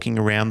were walking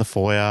around the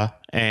foyer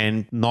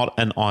and not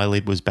an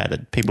eyelid was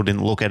batted. People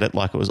didn't look at it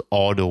like it was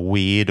odd or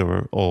weird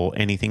or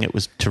anything. It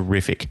was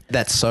terrific.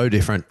 That's so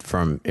different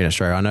from in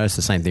Australia. I noticed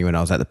the same thing when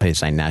I was at the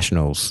PSA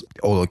Nationals.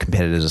 All the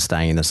competitors are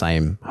staying in the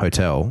same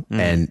hotel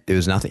and there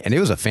was nothing. And it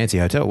was a fancy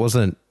hotel. It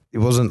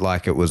wasn't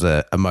like it was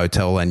a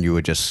motel and you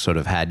were just sort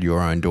of had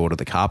your own door to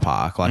the car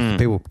park. Like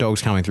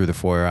dogs coming through the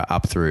foyer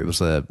up through, it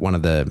was one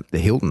of the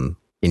Hilton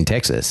in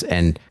Texas.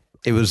 And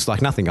it was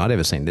like nothing I'd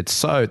ever seen.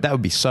 That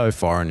would be so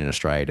foreign in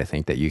Australia to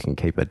think that you can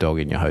keep a dog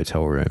in your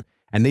hotel room.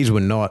 And these were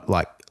not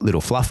like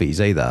little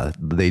fluffies either.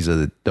 These are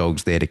the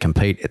dogs there to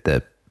compete at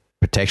the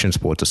Protection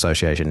Sports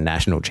Association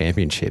national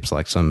championships,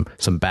 like some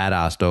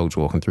badass dogs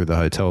walking through the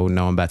hotel.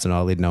 No one bats an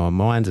eyelid, no one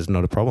minds. It's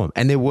not a problem.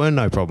 And there were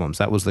no problems.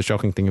 That was the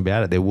shocking thing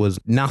about it. There was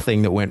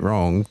nothing that went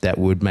wrong that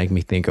would make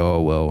me think,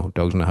 oh, well,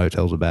 dogs in a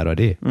hotel's a bad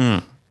idea.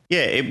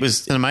 Yeah, it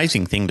was an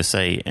amazing thing to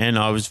see. And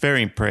I was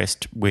very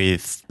impressed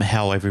with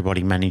how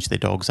everybody managed their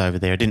dogs over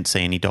there. I didn't see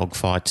any dog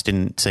fights,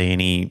 didn't see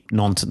any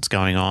nonsense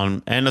going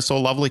on. And I saw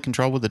lovely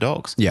control with the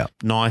dogs. Yeah.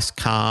 Nice,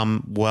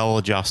 calm,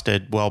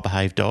 well-adjusted,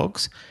 well-behaved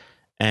dogs.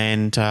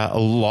 And a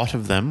lot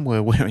of them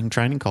were wearing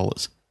training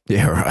collars.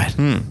 Yeah, right.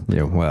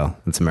 Yeah, well,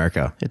 it's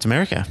America. It's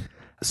America.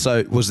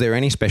 So was there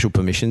any special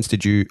permissions?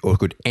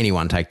 Could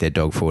anyone take their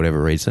dog for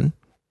whatever reason?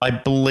 I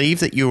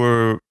believe that you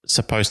were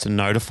supposed to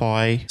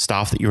notify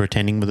staff that you were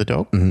attending with a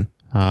dog. Mm-hmm.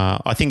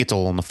 I think it's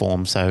all on the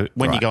form. So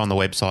when you go on the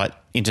website,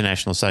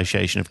 International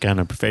Association of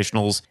Canine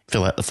Professionals,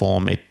 fill out the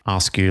form. It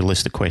asks you a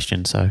list of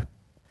questions. So if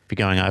you're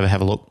going over,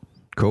 have a look.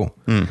 Cool.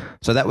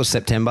 So that was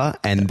September.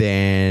 And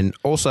then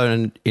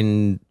also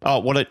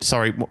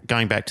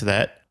going back to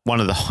that,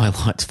 one of the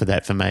highlights for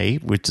that for me,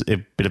 which is a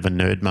bit of a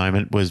nerd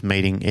moment, was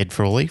meeting Ed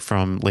Frawley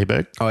from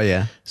Leeberg. Oh,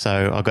 yeah.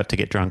 So I got to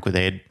get drunk with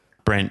Ed,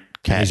 Brent,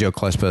 Kat. He's your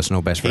close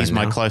personal best friend. He's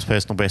my close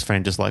personal best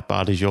friend, just like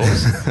Bart is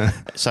yours.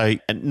 So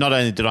not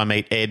only did I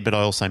meet Ed, but I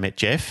also met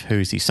Jeff,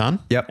 who's his son.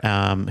 Yep.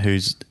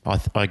 Who's,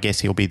 I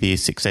guess he'll be the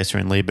successor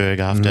in Leeberg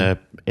after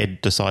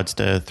Ed decides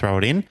to throw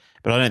it in.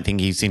 But I don't think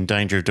he's in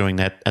danger of doing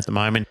that at the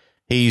moment.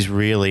 He's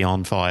really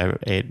on fire,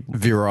 Ed.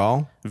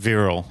 Virile,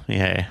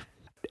 yeah.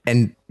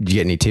 And do you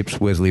get any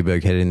tips? Where's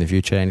Leeberg headed in the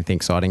future? Anything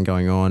exciting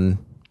going on?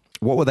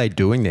 What were they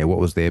doing there? What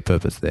was their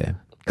purpose there?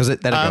 Because they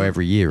don't go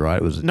every year,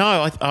 right?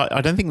 No,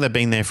 I don't think they've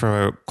been there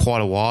for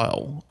quite a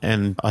while.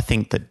 And I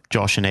think that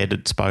Josh and Ed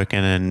had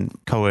spoken and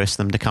coerced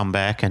them to come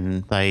back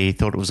and they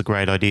thought it was a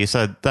great idea.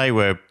 So they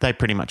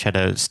pretty much had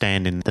a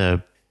stand in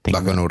the thing.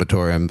 Like an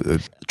auditorium.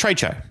 Trade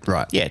show.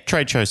 Right. Yeah,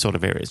 trade show sort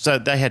of areas. So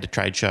they had a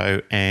trade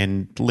show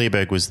and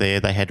Leeberg was there.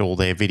 They had all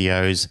their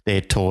videos, their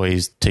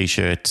toys,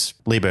 T-shirts,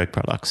 Leeberg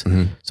products.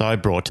 Mm-hmm. So I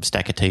brought a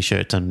stack of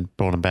T-shirts and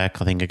brought them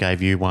back. I think I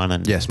gave you one.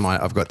 And yes,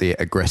 I've got the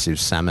aggressive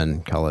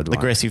salmon coloured one.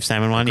 Aggressive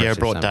salmon one. I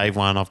brought Dave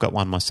one. I've got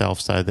one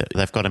myself. So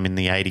they've got them in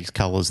the 80s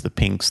colours, the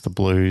pinks, the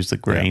blues, the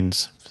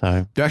greens. Yeah.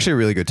 So they're actually a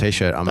really good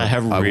T-shirt. They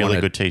have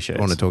really good T-shirts.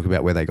 I want to talk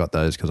about where they got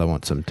those because I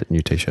want some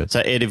new T-shirts. So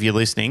Ed, if you're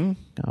listening,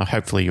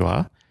 hopefully you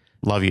are.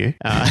 Love you.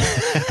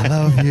 I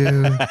love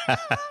you.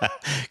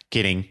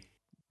 Kidding.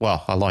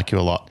 Well, I like you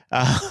a lot.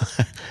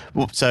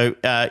 So,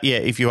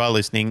 if you are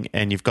listening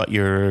and you've got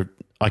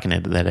I can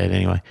edit that out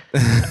anyway.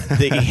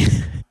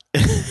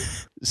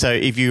 So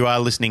if you are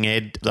listening,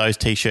 Ed,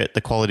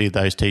 the quality of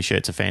those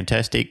T-shirts are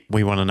fantastic.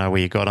 We want to know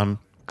where you got them.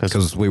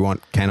 Because we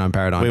want Canine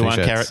Paradigm T-shirts.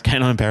 We want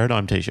Canine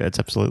Paradigm T-shirts,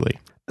 absolutely.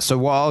 So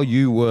while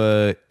you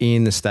were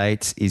in the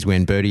States is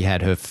when Birdie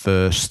had her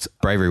first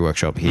bravery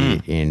workshop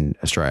here in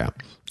Australia,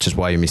 which is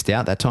why you missed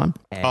out that time.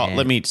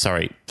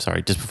 Sorry,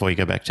 just before you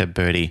go back to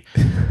Birdie,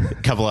 a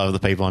couple of other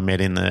people I met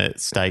in the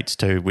States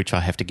too, which I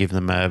have to give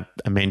them a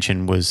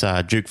mention, was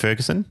Duke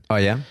Ferguson. Oh,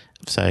 yeah?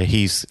 So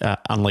he's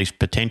unleashed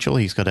potential.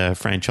 He's got a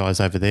franchise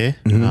over there.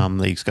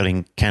 He's got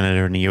in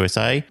Canada and the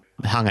USA.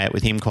 Hung out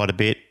with him quite a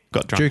bit.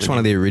 Got drunk. Duke's one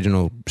of the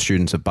original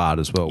students of Bart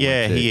as well.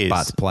 Yeah, he is.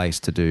 Bart's place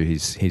to do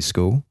his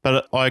school.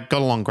 But I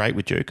got along great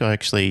with Duke. I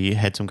actually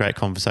had some great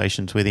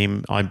conversations with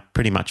him. I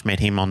pretty much met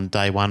him on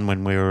day one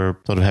when we were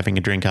sort of having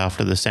a drink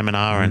after the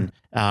seminar, and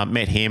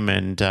met him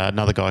and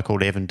another guy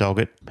called Evan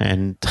Doggett,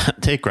 and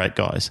they're great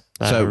guys.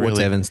 So what's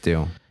Evan's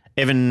deal?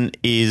 Evan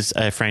is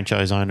a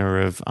franchise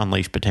owner of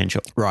Unleashed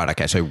Potential. Right,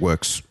 okay, so he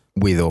works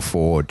with or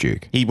for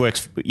Duke. He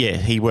works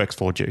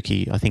for Duke.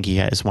 I think he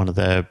has one of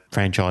the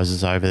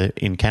franchises over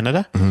in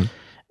Canada.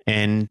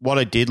 And what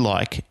I did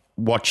like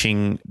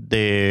watching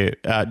their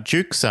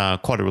Duke's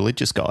quite a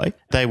religious guy.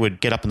 They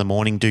would get up in the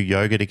morning, do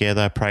yoga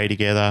together, pray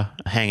together,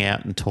 hang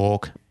out and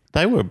talk.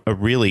 They were a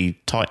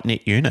really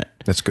tight-knit unit.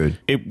 That's good.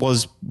 It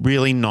was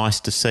really nice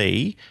to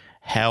see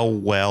how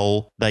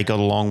well they got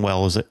along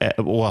as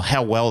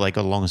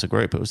a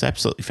group. It was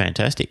absolutely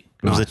fantastic.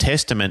 It was a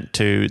testament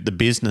to the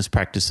business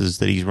practices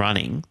that he's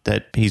running,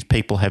 that his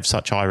people have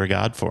such high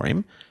regard for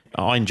him.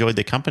 I enjoyed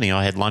their company.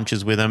 I had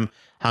lunches with them,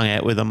 hung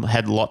out with them,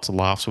 had lots of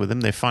laughs with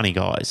them. They're funny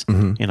guys,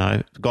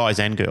 guys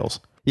and girls.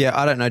 Yeah,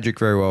 I don't know Duke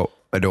very well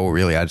at all,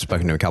 really. I've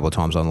spoken to him a couple of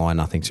times online,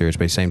 nothing serious,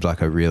 but he seems like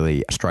a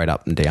really straight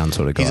up and down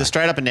sort of guy. He's a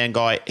straight up and down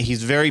guy.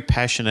 He's very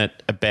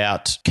passionate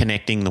about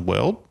connecting the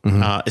world,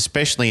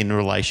 especially in the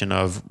relation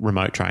of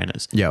remote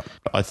trainers. Yeah,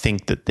 I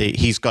think that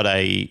he's got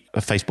a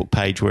Facebook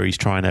page where he's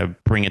trying to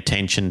bring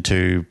attention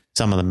to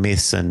some of the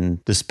myths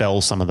and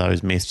dispel some of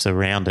those myths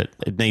around it.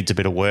 It needs a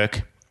bit of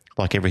work,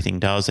 like everything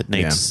does. It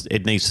needs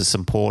some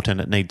support,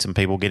 and it needs some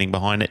people getting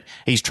behind it.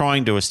 He's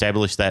trying to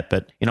establish that,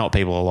 but you know what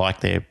people are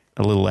like? They're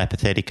a little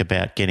apathetic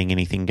about getting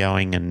anything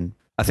going. And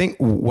I think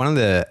one of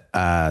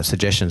the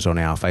suggestions on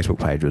our Facebook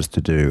page was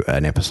to do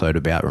an episode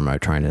about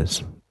remote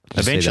trainers.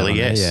 Eventually,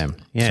 yes.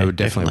 Yeah, so we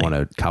definitely want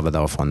to cover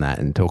off on that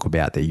and talk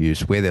about their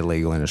use, where they're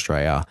legal in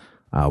Australia,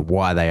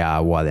 why they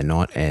are, why they're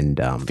not, and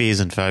fears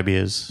and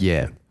phobias.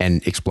 Yeah,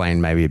 and explain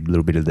maybe a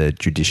little bit of the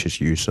judicious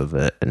use of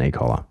an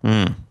e-collar.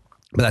 But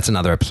that's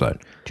another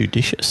episode.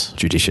 Judicious,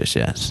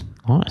 yes.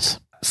 Nice.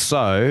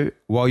 So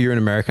while you're in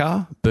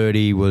America,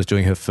 Birdie was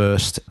doing her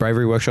first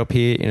bravery workshop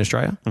here in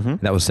Australia.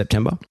 That was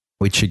September,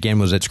 which again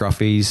was at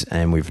Scruffy's,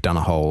 and we've done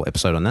a whole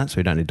episode on that, so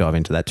we don't need to dive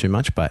into that too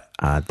much. But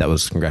that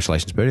was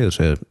congratulations, Birdie. It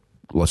was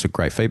lots of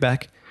great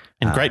feedback.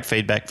 And great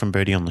feedback from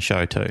Birdie on the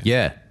show too.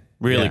 Yeah.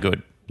 Really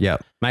good. Yeah.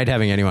 Made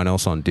having anyone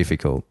else on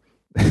difficult.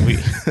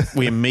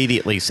 We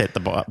immediately set the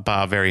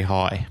bar very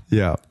high.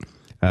 Yeah.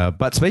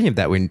 But speaking of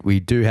that, we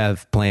do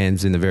have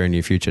plans in the very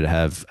near future to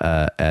have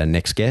a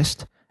next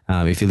guest.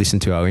 If you listen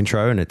to our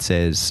intro and it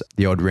says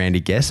the odd Randy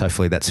guest,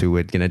 hopefully that's who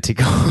we're going to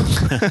tick on.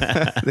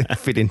 They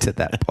fit into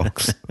that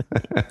box.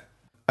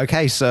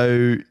 Okay,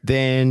 so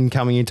then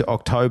coming into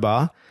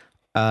October,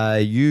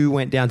 you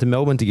went down to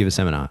Melbourne to give a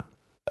seminar.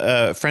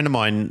 A friend of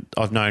mine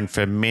I've known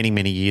for many,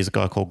 many years, a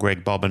guy called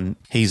Greg Bobbin.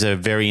 He's a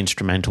very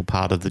instrumental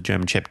part of the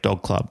German Shepherd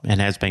Dog Club and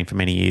has been for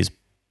many years.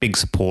 Big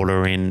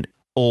supporter in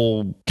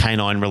all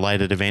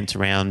canine-related events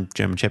around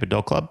German Shepherd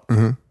Dog Club.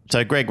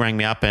 So Greg rang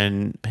me up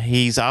and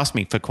he's asked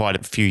me for quite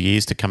a few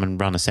years to come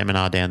and run a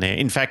seminar down there.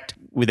 In fact,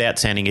 without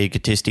sounding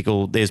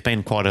egotistical, there's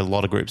been quite a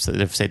lot of groups that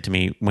have said to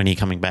me, when are you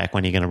coming back?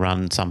 When are you going to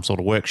run some sort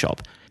of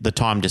workshop? The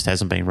time just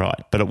hasn't been right,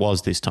 but it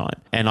was this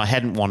time. And I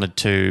hadn't wanted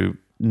to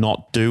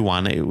not do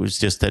one. It was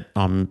just that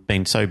I'm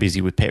been so busy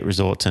with pet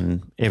resorts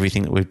and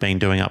everything that we've been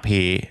doing up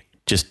here,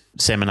 just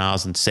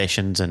seminars and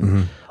sessions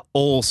and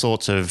all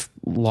sorts of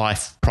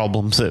life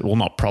problems, well,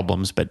 not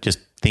problems, but just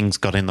things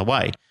got in the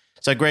way.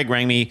 So Greg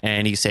rang me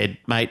and he said,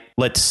 mate,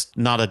 let's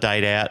nut a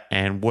date out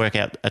and work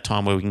out a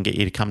time where we can get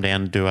you to come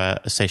down and do a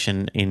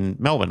session in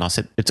Melbourne. I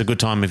said, it's a good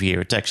time of year.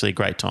 It's actually a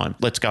great time.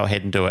 Let's go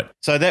ahead and do it.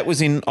 So that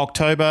was in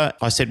October.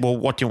 I said, well,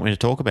 what do you want me to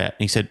talk about? And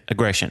he said,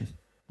 aggression.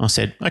 I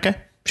said, okay,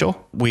 sure.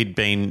 We'd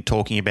been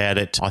talking about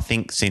it, I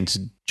think, since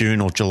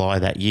June or July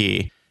that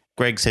year.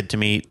 Greg said to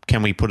me,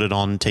 can we put it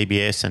on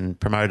TBS and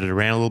promote it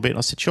around a little bit?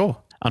 I said, sure.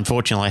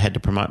 Unfortunately, I had to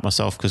promote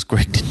myself because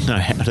Greg didn't know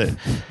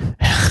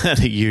how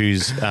to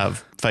use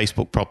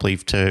Facebook properly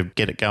to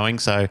get it going.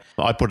 So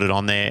I put it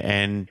on there,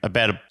 and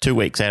about 2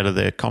 weeks out of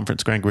the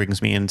conference, Greg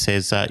rings me and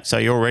says, so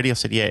you're all ready? I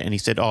said, yeah. And he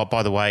said, oh,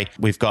 by the way,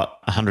 we've got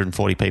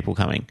 140 people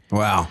coming.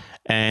 Wow.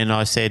 And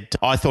I said,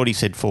 I thought he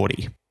said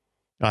 40.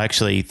 I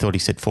actually thought he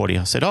said 40.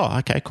 I said, oh,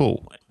 okay,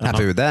 cool.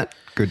 Happy with that?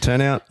 Good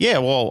turnout? Yeah,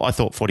 well, I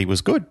thought 40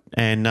 was good.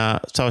 And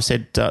so I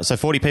said, so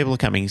 40 people are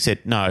coming. He said,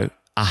 no,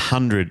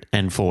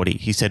 140.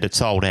 He said, it's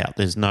sold out.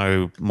 There's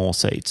no more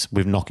seats.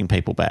 We're knocking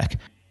people back.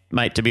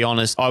 Mate, to be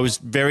honest, I was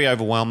very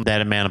overwhelmed that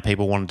amount of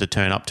people wanted to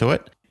turn up to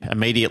it.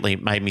 Immediately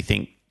it made me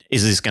think,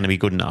 is this going to be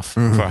good enough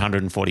for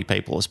 140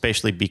 people,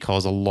 especially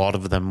because a lot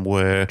of them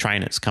were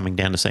trainers coming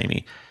down to see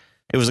me.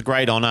 It was a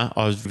great honour.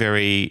 I was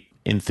very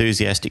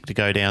enthusiastic to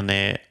go down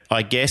there.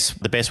 I guess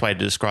the best way to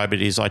describe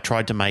it is I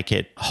tried to make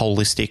it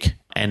holistic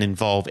and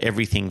involve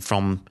everything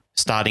from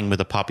starting with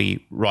a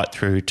puppy right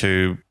through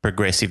to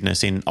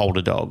progressiveness in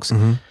older dogs.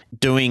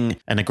 Doing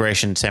an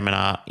aggression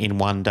seminar in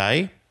one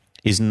day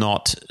is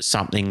not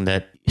something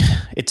that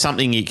it's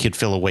something you could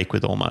fill a week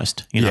with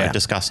almost,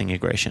 discussing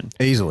aggression.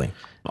 Easily.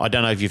 I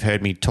don't know if you've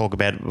heard me talk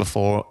about it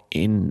before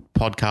in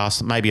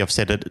podcasts. Maybe I've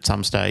said it at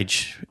some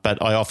stage,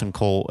 but I often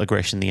call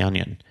aggression the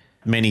onion.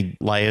 Many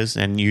layers,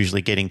 and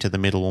usually getting to the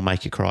middle will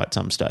make you cry at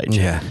some stage.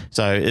 Yeah.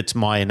 So it's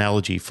my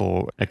analogy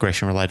for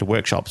aggression-related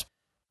workshops.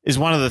 Is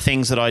one of the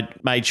things that I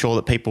made sure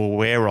that people were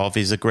aware of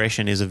is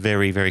aggression is a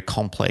very, very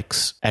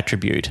complex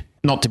attribute,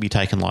 not to be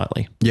taken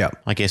lightly. Yeah.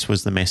 I guess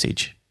was the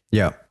message.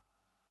 Yeah.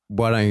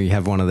 Why don't you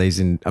have one of these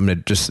in, I'm going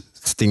to just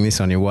sting this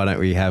on you. Why don't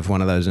we have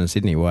one of those in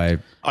Sydney? Why?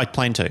 I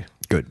plan to.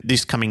 Good.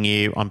 This coming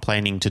year, I'm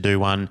planning to do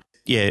one.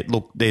 Yeah,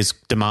 look, there's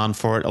demand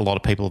for it. A lot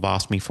of people have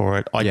asked me for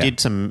it. I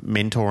did some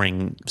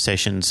mentoring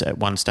sessions at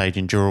one stage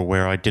in Dural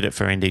where I did it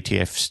for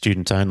NDTF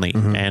students only.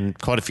 And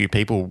quite a few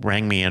people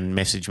rang me and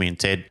messaged me and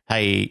said,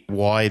 hey,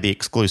 why the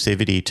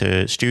exclusivity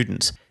to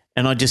students?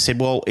 And I just said,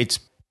 well, it's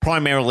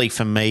primarily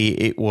for me,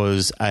 it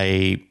was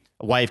a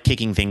way of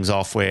kicking things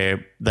off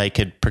where they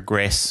could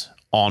progress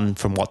on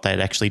from what they'd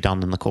actually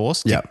done in the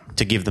course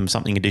to give them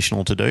something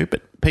additional to do.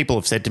 But people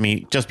have said to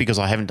me, just because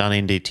I haven't done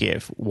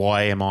NDTF,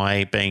 why am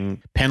I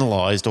being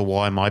penalised or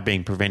why am I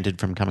being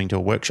prevented from coming to a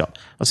workshop?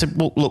 I said,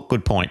 well, look,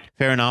 good point.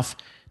 Fair enough.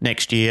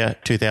 Next year,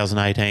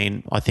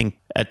 2018, I think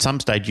at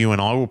some stage you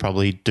and I will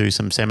probably do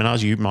some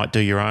seminars. You might do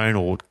your own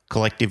or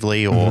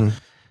collectively or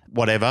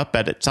whatever.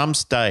 But at some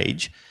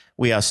stage,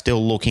 we are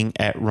still looking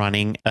at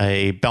running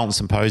a Balance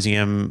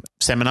Symposium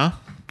seminar.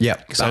 Yeah.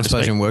 Balance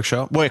Symposium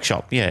workshop.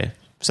 Workshop, yeah.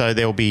 So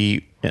there'll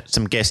be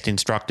some guest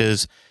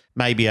instructors,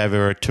 maybe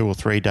over a 2 or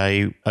 3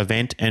 day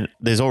event. And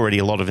there's already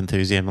a lot of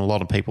enthusiasm, a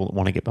lot of people that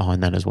want to get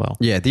behind that as well.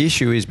 Yeah, the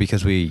issue is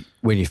because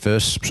when you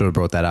first sort of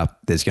brought that up,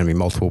 there's going to be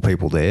multiple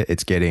people there.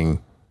 It's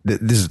getting,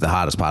 this is the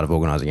hardest part of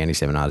organising any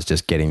seminar, is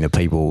just getting the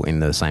people in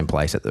the same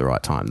place at the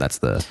right time. That's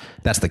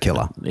the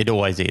killer. It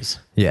always is.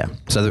 Yeah.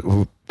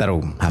 So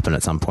that'll happen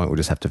at some point. We'll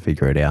just have to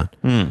figure it out.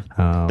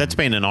 That's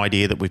been an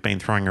idea that we've been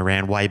throwing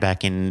around way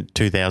back in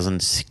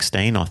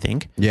 2016, I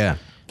think. Yeah.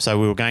 So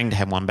we were going to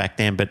have one back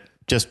then, but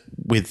just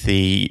with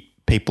the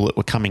people that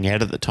were coming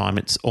out at the time,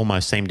 it's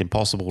almost seemed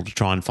impossible to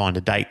try and find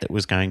a date that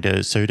was going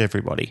to suit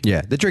everybody.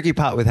 Yeah. The tricky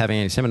part with having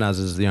any seminars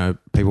is,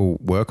 people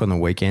work on the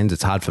weekends.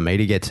 It's hard for me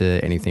to get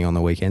to anything on the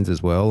weekends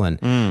as well.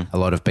 And a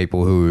lot of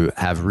people who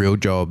have real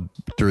job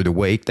through the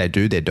week, they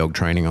do their dog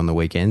training on the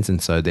weekends.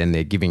 And so then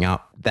they're giving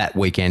up that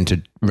weekend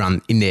to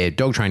run in their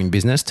dog training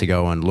business to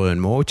go and learn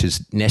more, which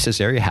is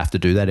necessary. You have to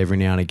do that every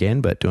now and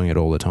again, but doing it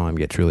all the time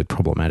gets really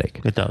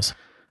problematic. It does.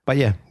 But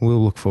yeah,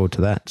 we'll look forward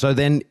to that. So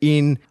then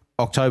in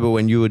October,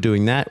 when you were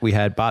doing that, we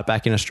had Bart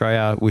back in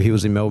Australia. He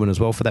was in Melbourne as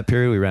well for that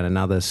period. We ran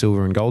another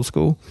silver and gold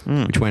school,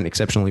 which went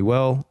exceptionally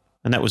well.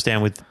 And that was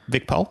down with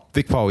Vic Pole?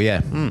 Vic Pole,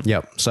 yeah.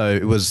 Yep. So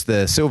it was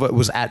the silver, it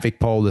was at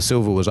Vic Pole. The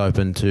silver was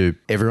open to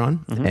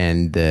everyone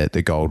and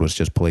the gold was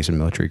just police and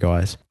military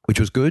guys, which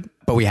was good.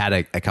 But we had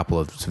a couple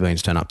of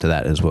civilians turn up to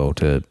that as well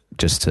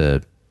because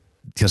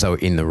they were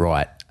in the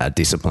right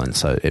discipline.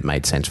 So it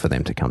made sense for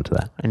them to come to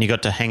that. And you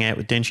got to hang out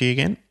with Denshi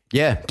again?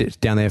 Yeah,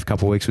 down there for a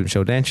couple of weeks with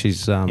Michelle Dan.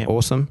 She's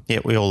awesome. Yeah,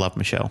 we all love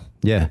Michelle.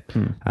 Yeah.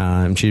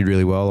 She did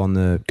really well on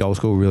the gold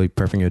school, really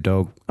prepping her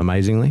dog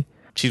amazingly.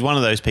 She's one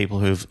of those people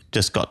who've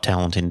just got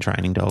talent in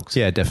training dogs.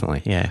 Yeah,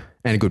 definitely. Yeah.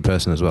 And a good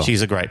person as well.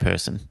 She's a great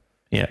person.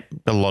 Yeah,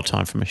 got a lot of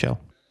time for Michelle.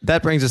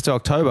 That brings us to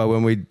October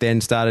when we then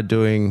started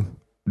doing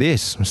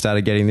this. We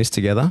started getting this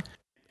together.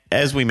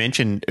 As we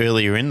mentioned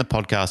earlier in the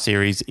podcast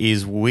series,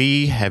 is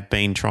we have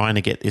been trying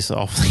to get this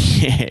off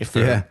the air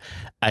for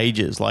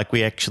ages. Like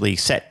we actually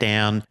sat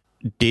down,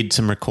 did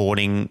some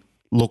recording,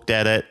 looked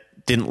at it,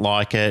 didn't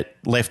like it,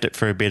 left it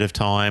for a bit of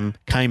time,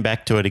 came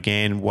back to it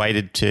again,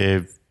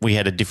 we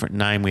had a different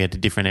name, we had a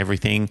different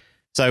everything.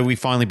 So we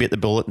finally bit the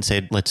bullet and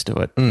said, let's do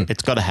it.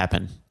 It's got to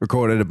happen.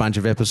 Recorded a bunch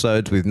of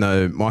episodes with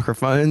no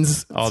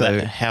microphones.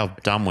 Oh, how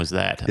dumb was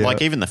that? Yeah.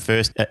 Like even the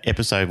first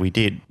episode we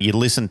did, you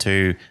listen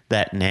to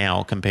that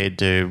now compared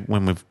to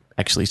when we've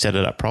actually set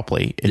it up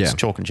properly. It's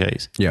chalk and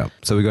cheese. Yeah.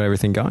 So we got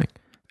everything going.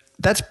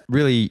 That's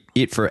really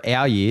it for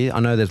our year. I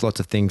know there's lots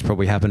of things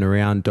probably happen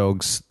around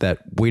dogs that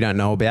we don't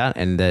know about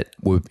and that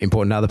were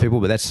important to other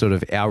people, but that's sort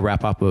of our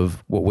wrap up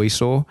of what we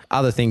saw.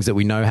 Other things that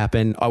we know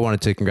happen. I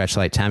wanted to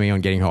congratulate Tammy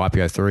on getting her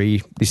IPO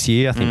 3 this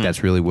year. I think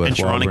that's really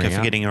worthwhile. And Sharonica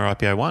for getting her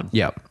IPO 1.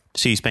 Yeah.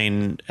 She's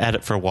been at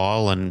it for a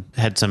while and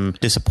had some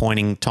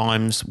disappointing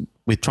times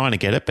with trying to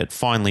get it, but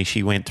finally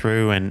she went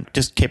through and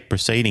just kept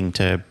proceeding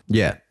to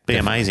be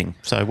amazing.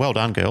 So well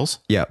done, girls.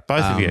 Yeah.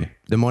 Both of you.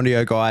 The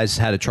Mondio guys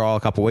had a trial a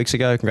couple of weeks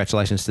ago.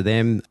 Congratulations to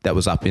them. That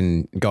was up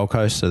in Gold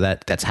Coast. So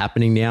that's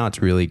happening now.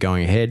 It's really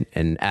going ahead.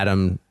 And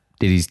Adam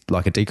did his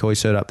like a decoy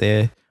cert up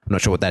there. I'm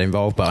not sure what that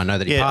involved, but I know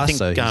that he Yeah, I passed.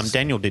 think So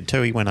Daniel did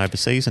too. He went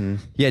overseas and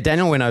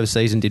Daniel went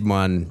overseas and did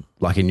one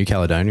like in New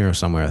Caledonia or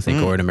somewhere, I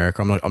think, or in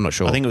America. I'm not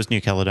sure. I think it was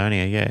New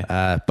Caledonia,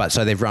 yeah. But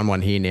so they've run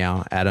one here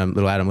now.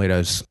 Little Adam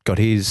Lito's got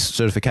his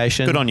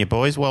certification. Good on you,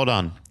 boys. Well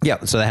done.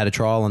 Yeah, so they had a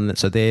trial, and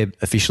so they're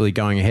officially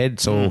going ahead.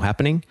 It's all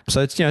happening.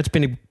 So it's it's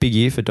been a big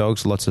year for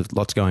dogs.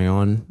 Lots going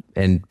on,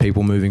 and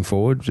people moving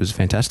forward, which is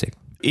fantastic.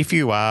 If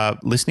you are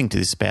listening to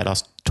this about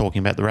us talking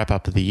about the wrap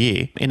up of the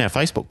year, in our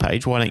Facebook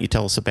page, why don't you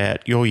tell us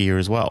about your year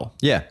as well?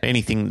 Yeah.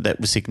 Anything that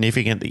was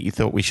significant that you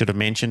thought we should have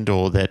mentioned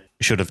or that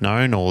should have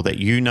known or that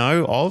you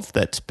know of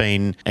that's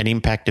been an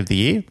impact of the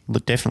year,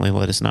 definitely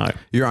let us know.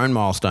 Your own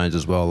milestones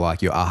as well,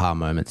 like your aha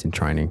moments in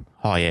training,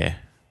 Oh, yeah.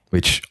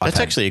 which That's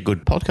actually a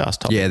good podcast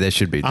topic. yeah, there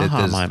should be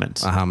There's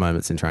moments. aha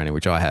moments in training,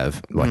 which I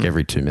have like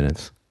every 2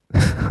 minutes.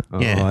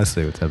 Yeah. I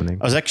see what's happening.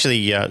 I was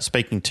actually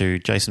speaking to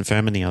Jason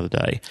Furman the other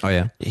day. Oh,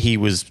 yeah? He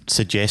was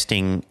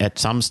suggesting at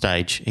some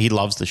stage, he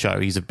loves the show.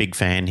 He's a big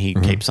fan. He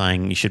keeps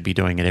saying you should be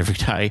doing it every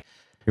day.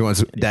 He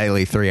wants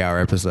daily 3-hour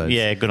episodes.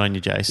 Yeah, good on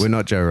you, Jason. We're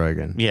not Joe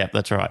Rogan. Yeah,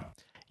 that's right.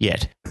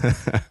 Yet.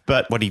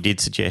 But what he did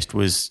suggest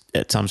was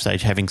at some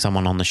stage having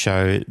someone on the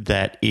show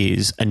that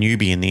is a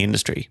newbie in the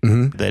industry,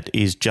 that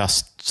is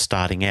just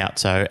starting out.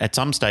 So at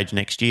some stage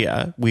next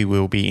year, we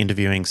will be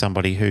interviewing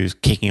somebody who's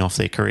kicking off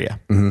their career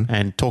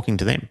and talking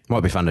to them.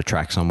 Might be fun to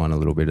track someone a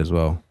little bit as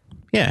well.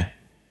 Yeah,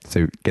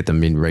 So get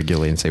them in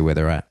regularly and see where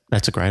they're at.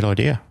 that's a great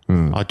idea.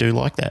 I do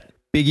like that.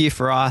 Big year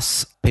for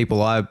us.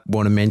 People I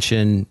want to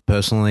mention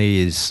personally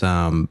is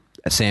Sam,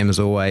 as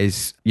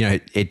always.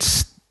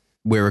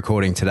 We're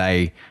recording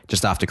today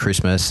just after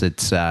Christmas.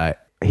 It's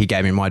he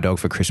gave me my dog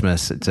for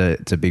Christmas. It's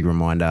a big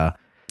reminder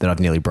that I've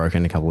nearly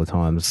broken a couple of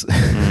times.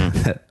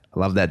 I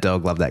love that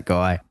dog, love that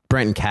guy.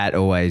 Brent and Kat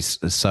always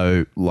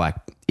so like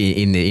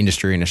in the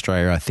industry in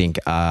Australia, I think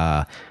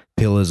are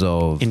pillars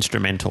of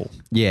Instrumental.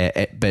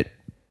 but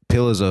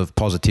pillars of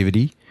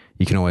positivity.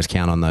 You can always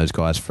count on those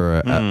guys for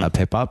a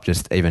pep up.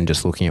 Just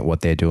looking at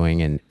what they're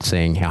doing and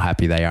seeing how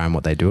happy they are and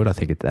what they do it. I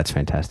think that's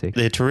fantastic.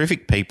 They're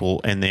terrific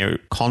people and they're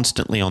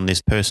constantly on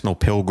this personal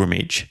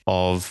pilgrimage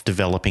of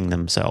developing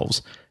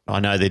themselves. I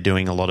know they're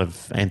doing a lot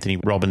of Anthony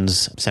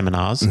Robbins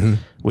seminars,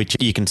 which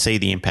you can see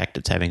the impact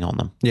it's having on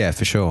them. Yeah,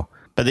 for sure.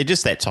 But they're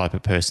just that type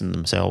of person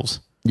themselves.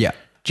 Yeah.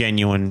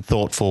 Genuine,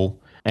 thoughtful,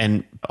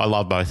 and I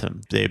love both of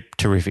them. They're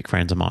terrific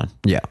friends of mine.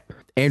 Yeah.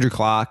 Andrew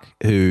Clark,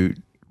 who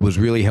was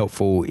really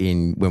helpful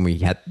in when we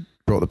had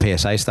brought the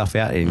PSA stuff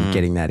out and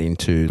getting that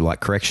into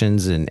like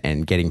corrections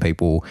and getting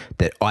people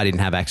that I didn't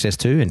have access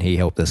to, and he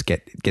helped us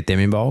get them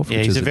involved. Yeah,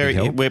 which he's is a very.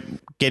 big help. We're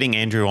getting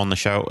Andrew on the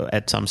show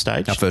at some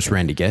stage. Our first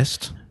Randy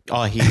guest.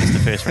 Oh, he is the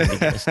first Randy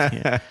guest.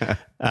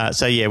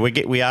 Yeah.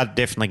 We are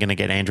definitely going to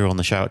get Andrew on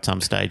the show at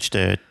some stage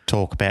to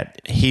talk about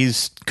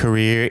his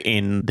career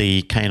in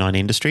the canine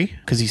industry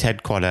because he's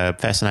had quite a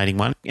fascinating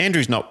one.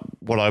 Andrew's not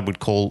what I would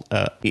call.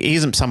 He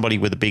isn't somebody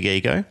with a big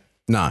ego.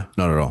 No,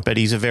 not at all. But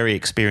he's a very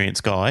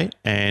experienced guy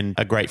and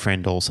a great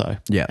friend also.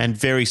 Yeah. And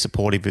very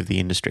supportive of the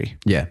industry.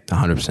 Yeah,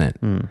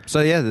 100%.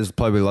 So, yeah, there's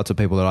probably lots of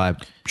people that I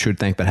should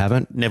thank but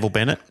haven't. Neville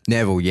Bennett.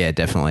 Neville, yeah,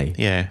 definitely.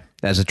 Yeah.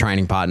 As a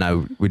training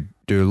partner, we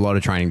do a lot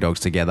of training dogs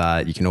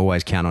together. You can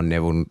always count on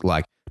Neville,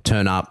 like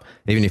turn up,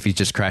 even if he's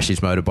just crashed his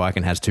motorbike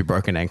and has 2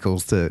 broken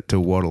ankles to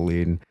waddle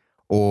in.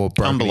 Or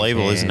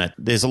unbelievable, isn't it?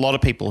 There's a lot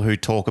of people who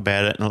talk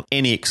about it and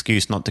any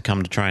excuse not to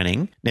come to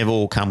training.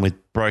 Neville will come with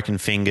broken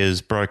fingers,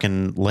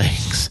 broken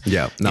legs.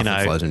 Yeah,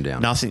 nothing slows him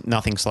down.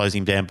 Nothing slows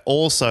him down.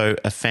 Also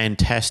a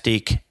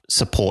fantastic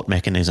support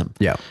mechanism.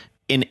 Yeah.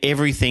 In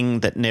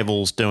everything that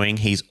Neville's doing,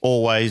 his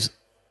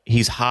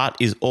heart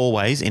is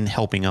always in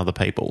helping other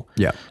people.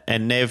 Yeah.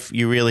 And Nev,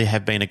 you really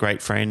have been a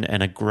great friend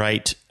and a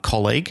great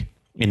colleague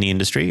in the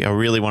industry. I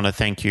really want to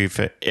thank you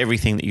for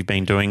everything that you've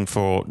been doing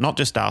for not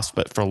just us,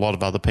 but for a lot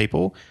of other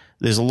people.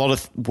 There's a lot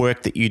of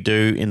work that you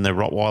do in the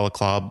Rottweiler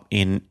Club,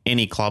 in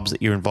any clubs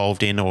that you're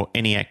involved in or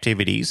any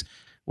activities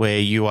where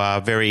you are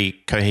very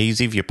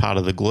cohesive, you're part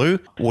of the glue.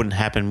 Wouldn't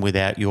happen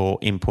without your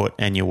input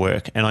and your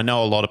work. And I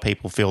know a lot of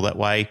people feel that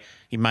way.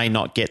 You may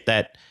not get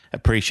that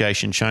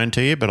appreciation shown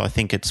to you, but I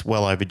think it's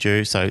well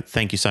overdue. So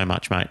thank you so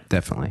much, mate.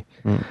 Definitely.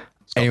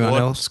 Anyone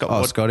else? Scott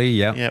Ward. Scotty,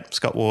 yeah. Yep,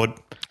 Scott Ward.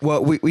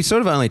 Well, we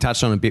sort of only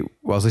touched on a bit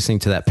while I was listening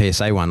to that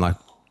PSA one. Like,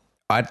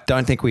 I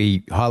don't think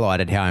we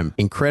highlighted how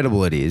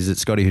incredible it is that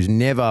Scotty, who's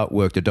never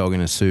worked a dog in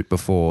a suit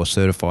before,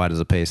 certified as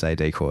a PSA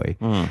decoy.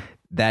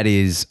 That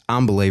is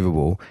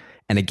unbelievable.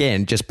 And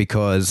again, just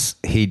because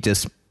he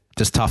just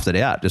toughed it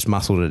out, just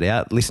muscled it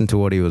out, listened to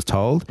what he was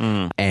told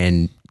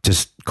and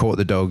just caught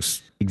the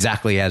dogs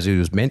exactly as he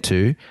was meant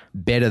to,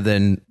 better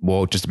than,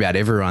 well, just about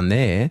everyone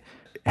there,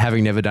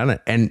 having never done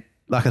it. And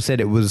like I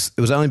said, it was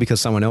only because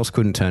someone else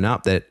couldn't turn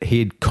up that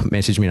he'd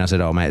messaged me and I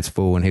said, oh, mate, it's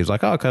full. And he was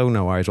like, oh, cool,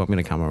 no worries. Well, I'm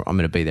going to come. I'm going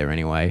to be there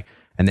anyway.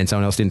 And then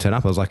someone else didn't turn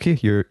up. I was like, yeah,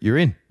 you're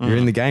in. You're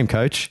in the game,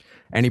 coach.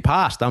 And he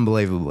passed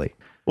unbelievably.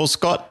 Well,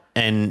 Scott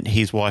and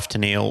his wife,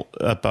 Tennille,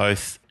 are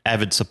both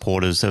avid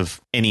supporters of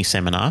any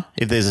seminar.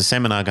 If there's a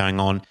seminar going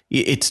on,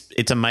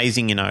 it's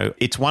amazing,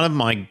 It's one of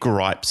my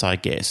gripes, I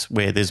guess,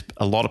 where there's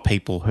a lot of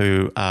people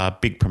who are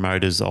big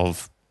promoters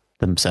of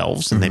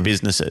themselves and their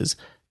businesses.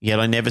 Yet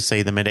I never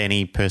see them at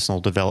any personal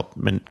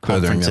development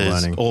Furthering their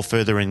conferences learning. or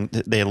furthering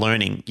their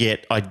learning.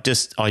 Yet I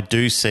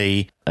do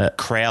see a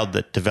crowd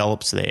that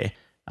develops there,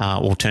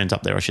 or turns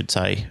up there, I should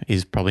say,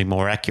 is probably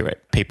more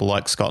accurate. People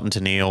like Scott and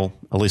Tennille,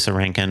 Alyssa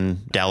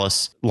Rankin,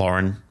 Dallas,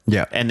 Lauren.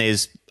 Yeah. And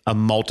there's a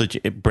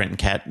multitude, Brent and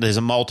Kat, there's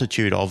a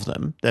multitude of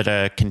them that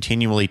are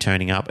continually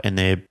turning up, and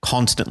they're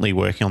constantly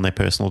working on their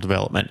personal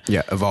development.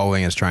 Yeah,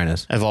 evolving as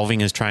trainers.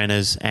 Evolving as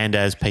trainers and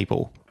as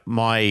people.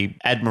 My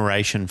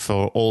admiration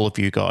for all of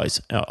you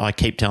guys, I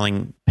keep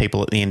telling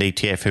people at the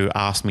NDTF who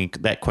ask me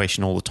that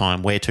question all the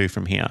time, where to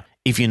from here?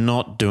 If you're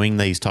not doing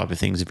these type of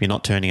things, if you're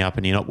not turning up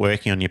and you're not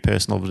working on your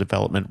personal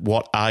development,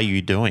 what are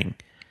you doing?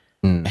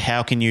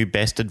 How can you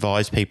best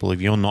advise people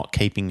if you're not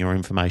keeping your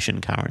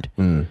information current?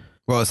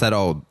 Well, it's that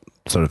old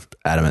sort of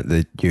adamant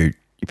that if you're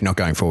not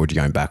going forward,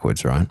 you're going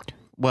backwards, right?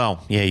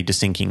 Well, yeah, you're just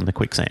sinking in the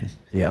quicksand.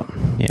 Yeah.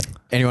 Yeah.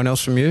 Anyone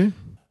else from you?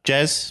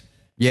 Jazz?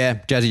 Yeah,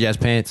 Jazzy Jazz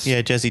Pants.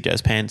 Yeah, Jazzy Jazz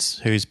Pants,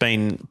 who's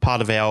been part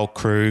of our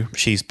crew.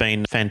 She's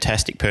been a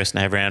fantastic person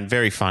to have around,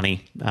 very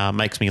funny,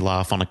 makes me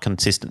laugh on a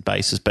consistent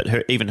basis, but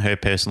even her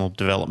personal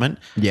development.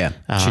 Yeah,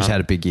 she's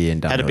had a big year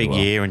and done Had a really big well.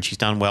 year and she's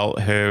done well.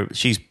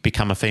 She's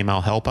become a female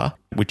helper,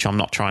 which I'm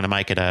not trying to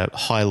make it a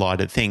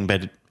highlighted thing,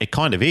 but it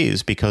kind of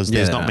is because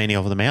there's not many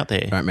of them out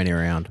there. Aren't many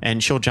around.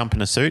 And she'll jump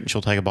in a suit and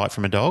she'll take a bite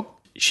from a dog.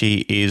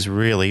 She is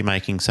really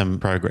making some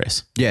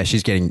progress. Yeah,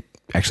 she's getting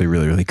actually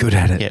really, really good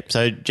at it. Yep.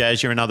 So,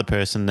 Jazz, you're another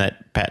person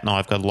that Pat and I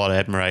have got a lot of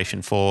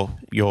admiration for.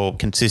 Your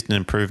consistent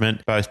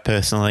improvement, both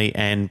personally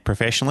and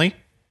professionally.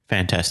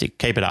 Fantastic.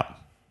 Keep it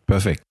up.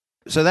 Perfect.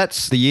 So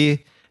that's the year.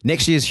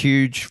 Next year's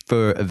huge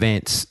for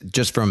events.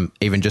 Just from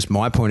even just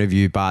my point of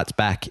view, Bart's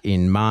back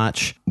in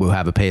March. We'll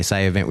have a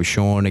PSA event with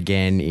Sean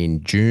again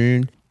in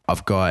June.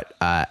 I've got,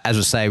 as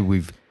I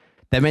say,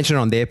 they mentioned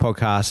on their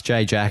podcast,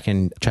 Jay Jack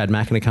and Chad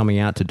Mackin are coming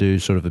out to do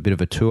sort of a bit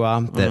of a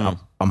tour that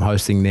I'm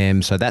hosting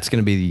them. So that's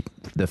going to be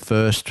the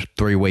first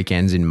 3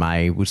 weekends in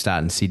May. We'll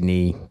start in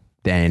Sydney,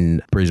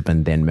 then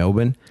Brisbane, then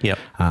Melbourne. Yep.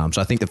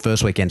 So I think the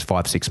first weekend's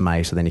 5, 6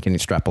 May. So then you can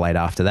extrapolate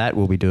after that.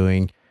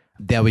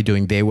 They'll be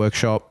doing their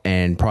workshop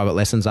and private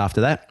lessons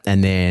after that.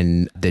 And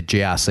then the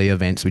GRC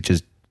events, which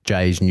is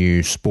Jay's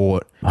new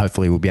sport.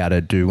 Hopefully we'll be able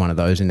to do one of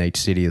those in each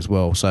city as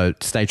well. So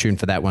stay tuned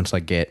for that. Once I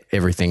get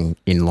everything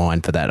in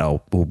line for that,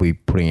 we'll be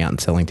putting out and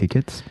selling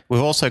tickets.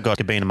 We've also got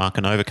Gabina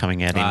Markanova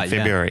coming out in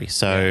February.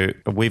 So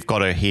we've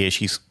got her here.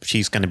 She's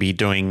going to be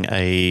doing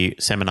a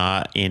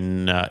seminar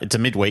it's a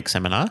midweek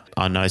seminar.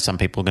 I know some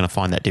people are going to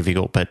find that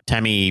difficult, but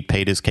Tammy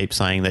Peters keeps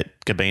saying that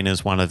Gabina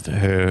is one of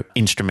her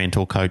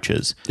instrumental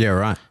coaches. Yeah,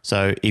 right.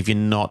 So if you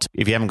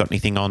haven't got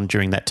anything on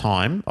during that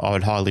time, I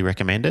would highly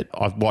recommend it.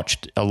 I've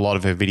watched a lot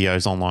of her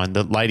videos online.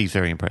 The lady's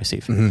very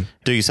impressive.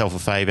 Do yourself a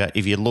favour.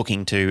 If you're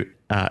looking to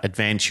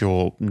advance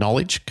your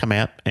knowledge, come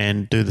out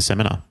and do the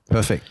seminar.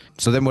 Perfect.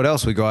 So then what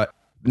else? We got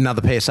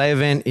another PSA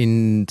event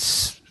in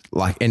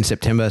end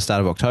September,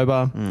 start of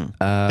October.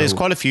 There's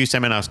quite a few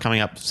seminars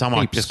coming up. Some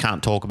I just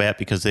can't talk about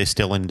because they're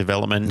still in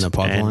development. In the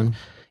pipeline?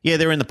 Yeah,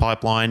 they're in the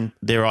pipeline.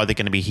 They're either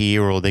going to be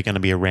here or they're going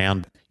to be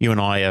around. You and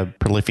I are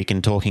prolific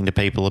in talking to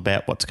people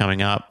about what's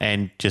coming up,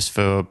 and just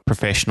for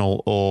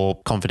professional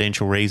or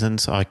confidential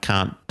reasons, I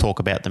can't talk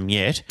about them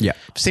yet. Yeah.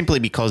 Simply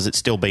because it's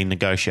still being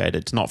negotiated.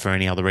 It's not for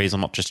any other reason.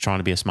 I'm not just trying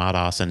to be a smart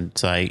ass and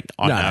say,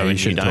 I know and you you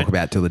shouldn't don't. talk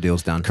about it till the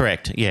deal's done.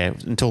 Correct. Yeah.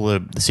 Until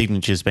the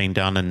signature's been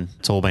done and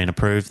it's all been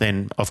approved,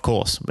 then of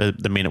course,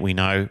 the minute we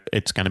know,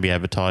 it's going to be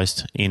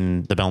advertised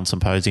in the Balance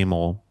Symposium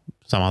or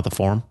some other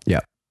forum.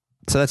 Yeah.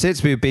 So that's it.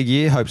 It's been a big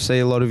year. Hope to see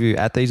a lot of you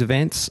at these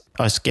events.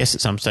 I guess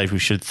at some stage we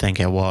should thank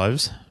our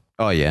wives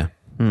Oh, yeah.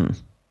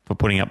 for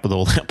putting up with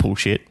all that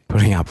bullshit.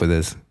 Putting up with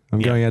us. I'm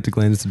going out to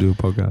Glenn's to do a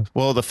podcast.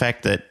 Well, the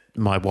fact that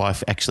my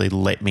wife actually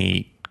let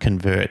me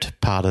convert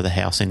part of the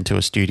house into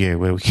a studio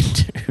where we can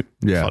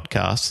do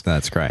podcasts.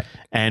 That's great.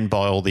 And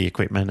buy all the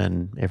equipment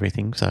and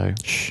everything. So,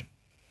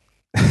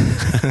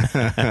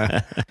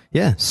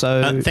 Yeah.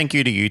 So thank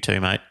you to you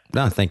too, mate.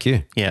 no, thank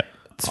you. Yeah.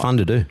 It's fun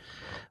to do.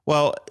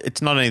 Well,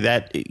 it's not only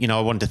that, I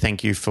wanted to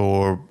thank you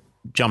for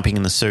jumping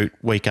in the suit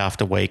week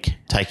after week,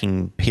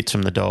 taking hits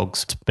from the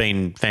dogs. It's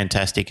been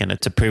fantastic and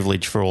it's a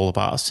privilege for all of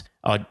us.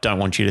 I don't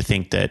want you to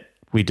think that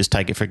we just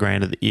take it for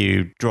granted that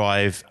you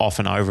drive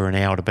often over an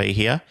hour to be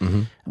here.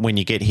 When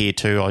you get here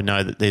too, I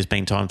know that there's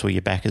been times where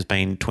your back has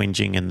been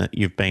twinging and that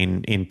you've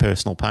been in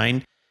personal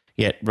pain.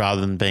 Yet rather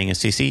than being a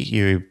sissy,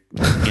 you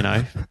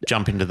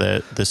jump into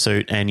the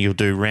suit and you'll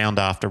do round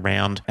after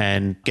round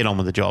and get on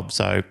with the job.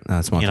 So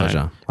That's my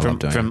pleasure. I love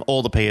doing from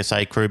all the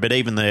PSA crew, but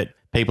even the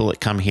people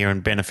that come here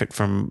and benefit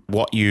from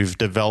what you've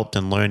developed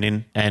and learned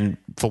in, and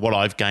for what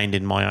I've gained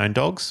in my own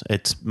dogs,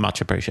 it's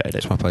much appreciated.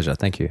 It's my pleasure.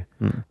 Thank you.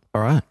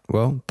 All right.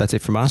 Well, that's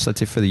it from us.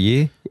 That's it for the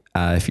year.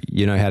 If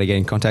you know how to get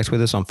in contact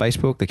with us on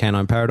Facebook, the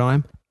Canine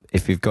Paradigm.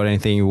 If you've got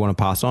anything you want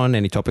to pass on,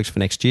 any topics for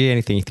next year,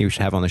 anything you think we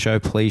should have on the show,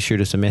 please shoot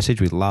us a message.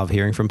 We love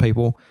hearing from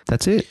people.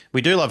 That's it.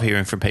 We do love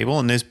hearing from people,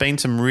 and there's been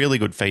some really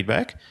good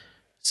feedback.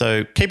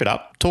 So keep it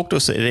up. Talk to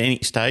us at any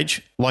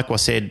stage. Like I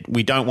said,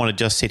 we don't want to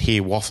just sit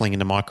here waffling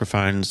into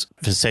microphones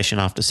for session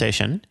after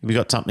session. If you've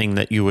got something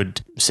that you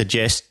would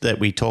suggest that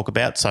we talk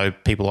about, so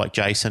people like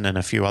Jason and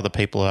a few other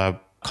people are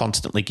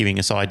constantly giving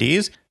us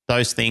ideas,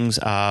 those things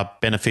are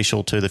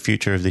beneficial to the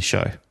future of this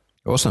show.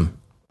 Awesome.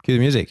 Cue the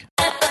music.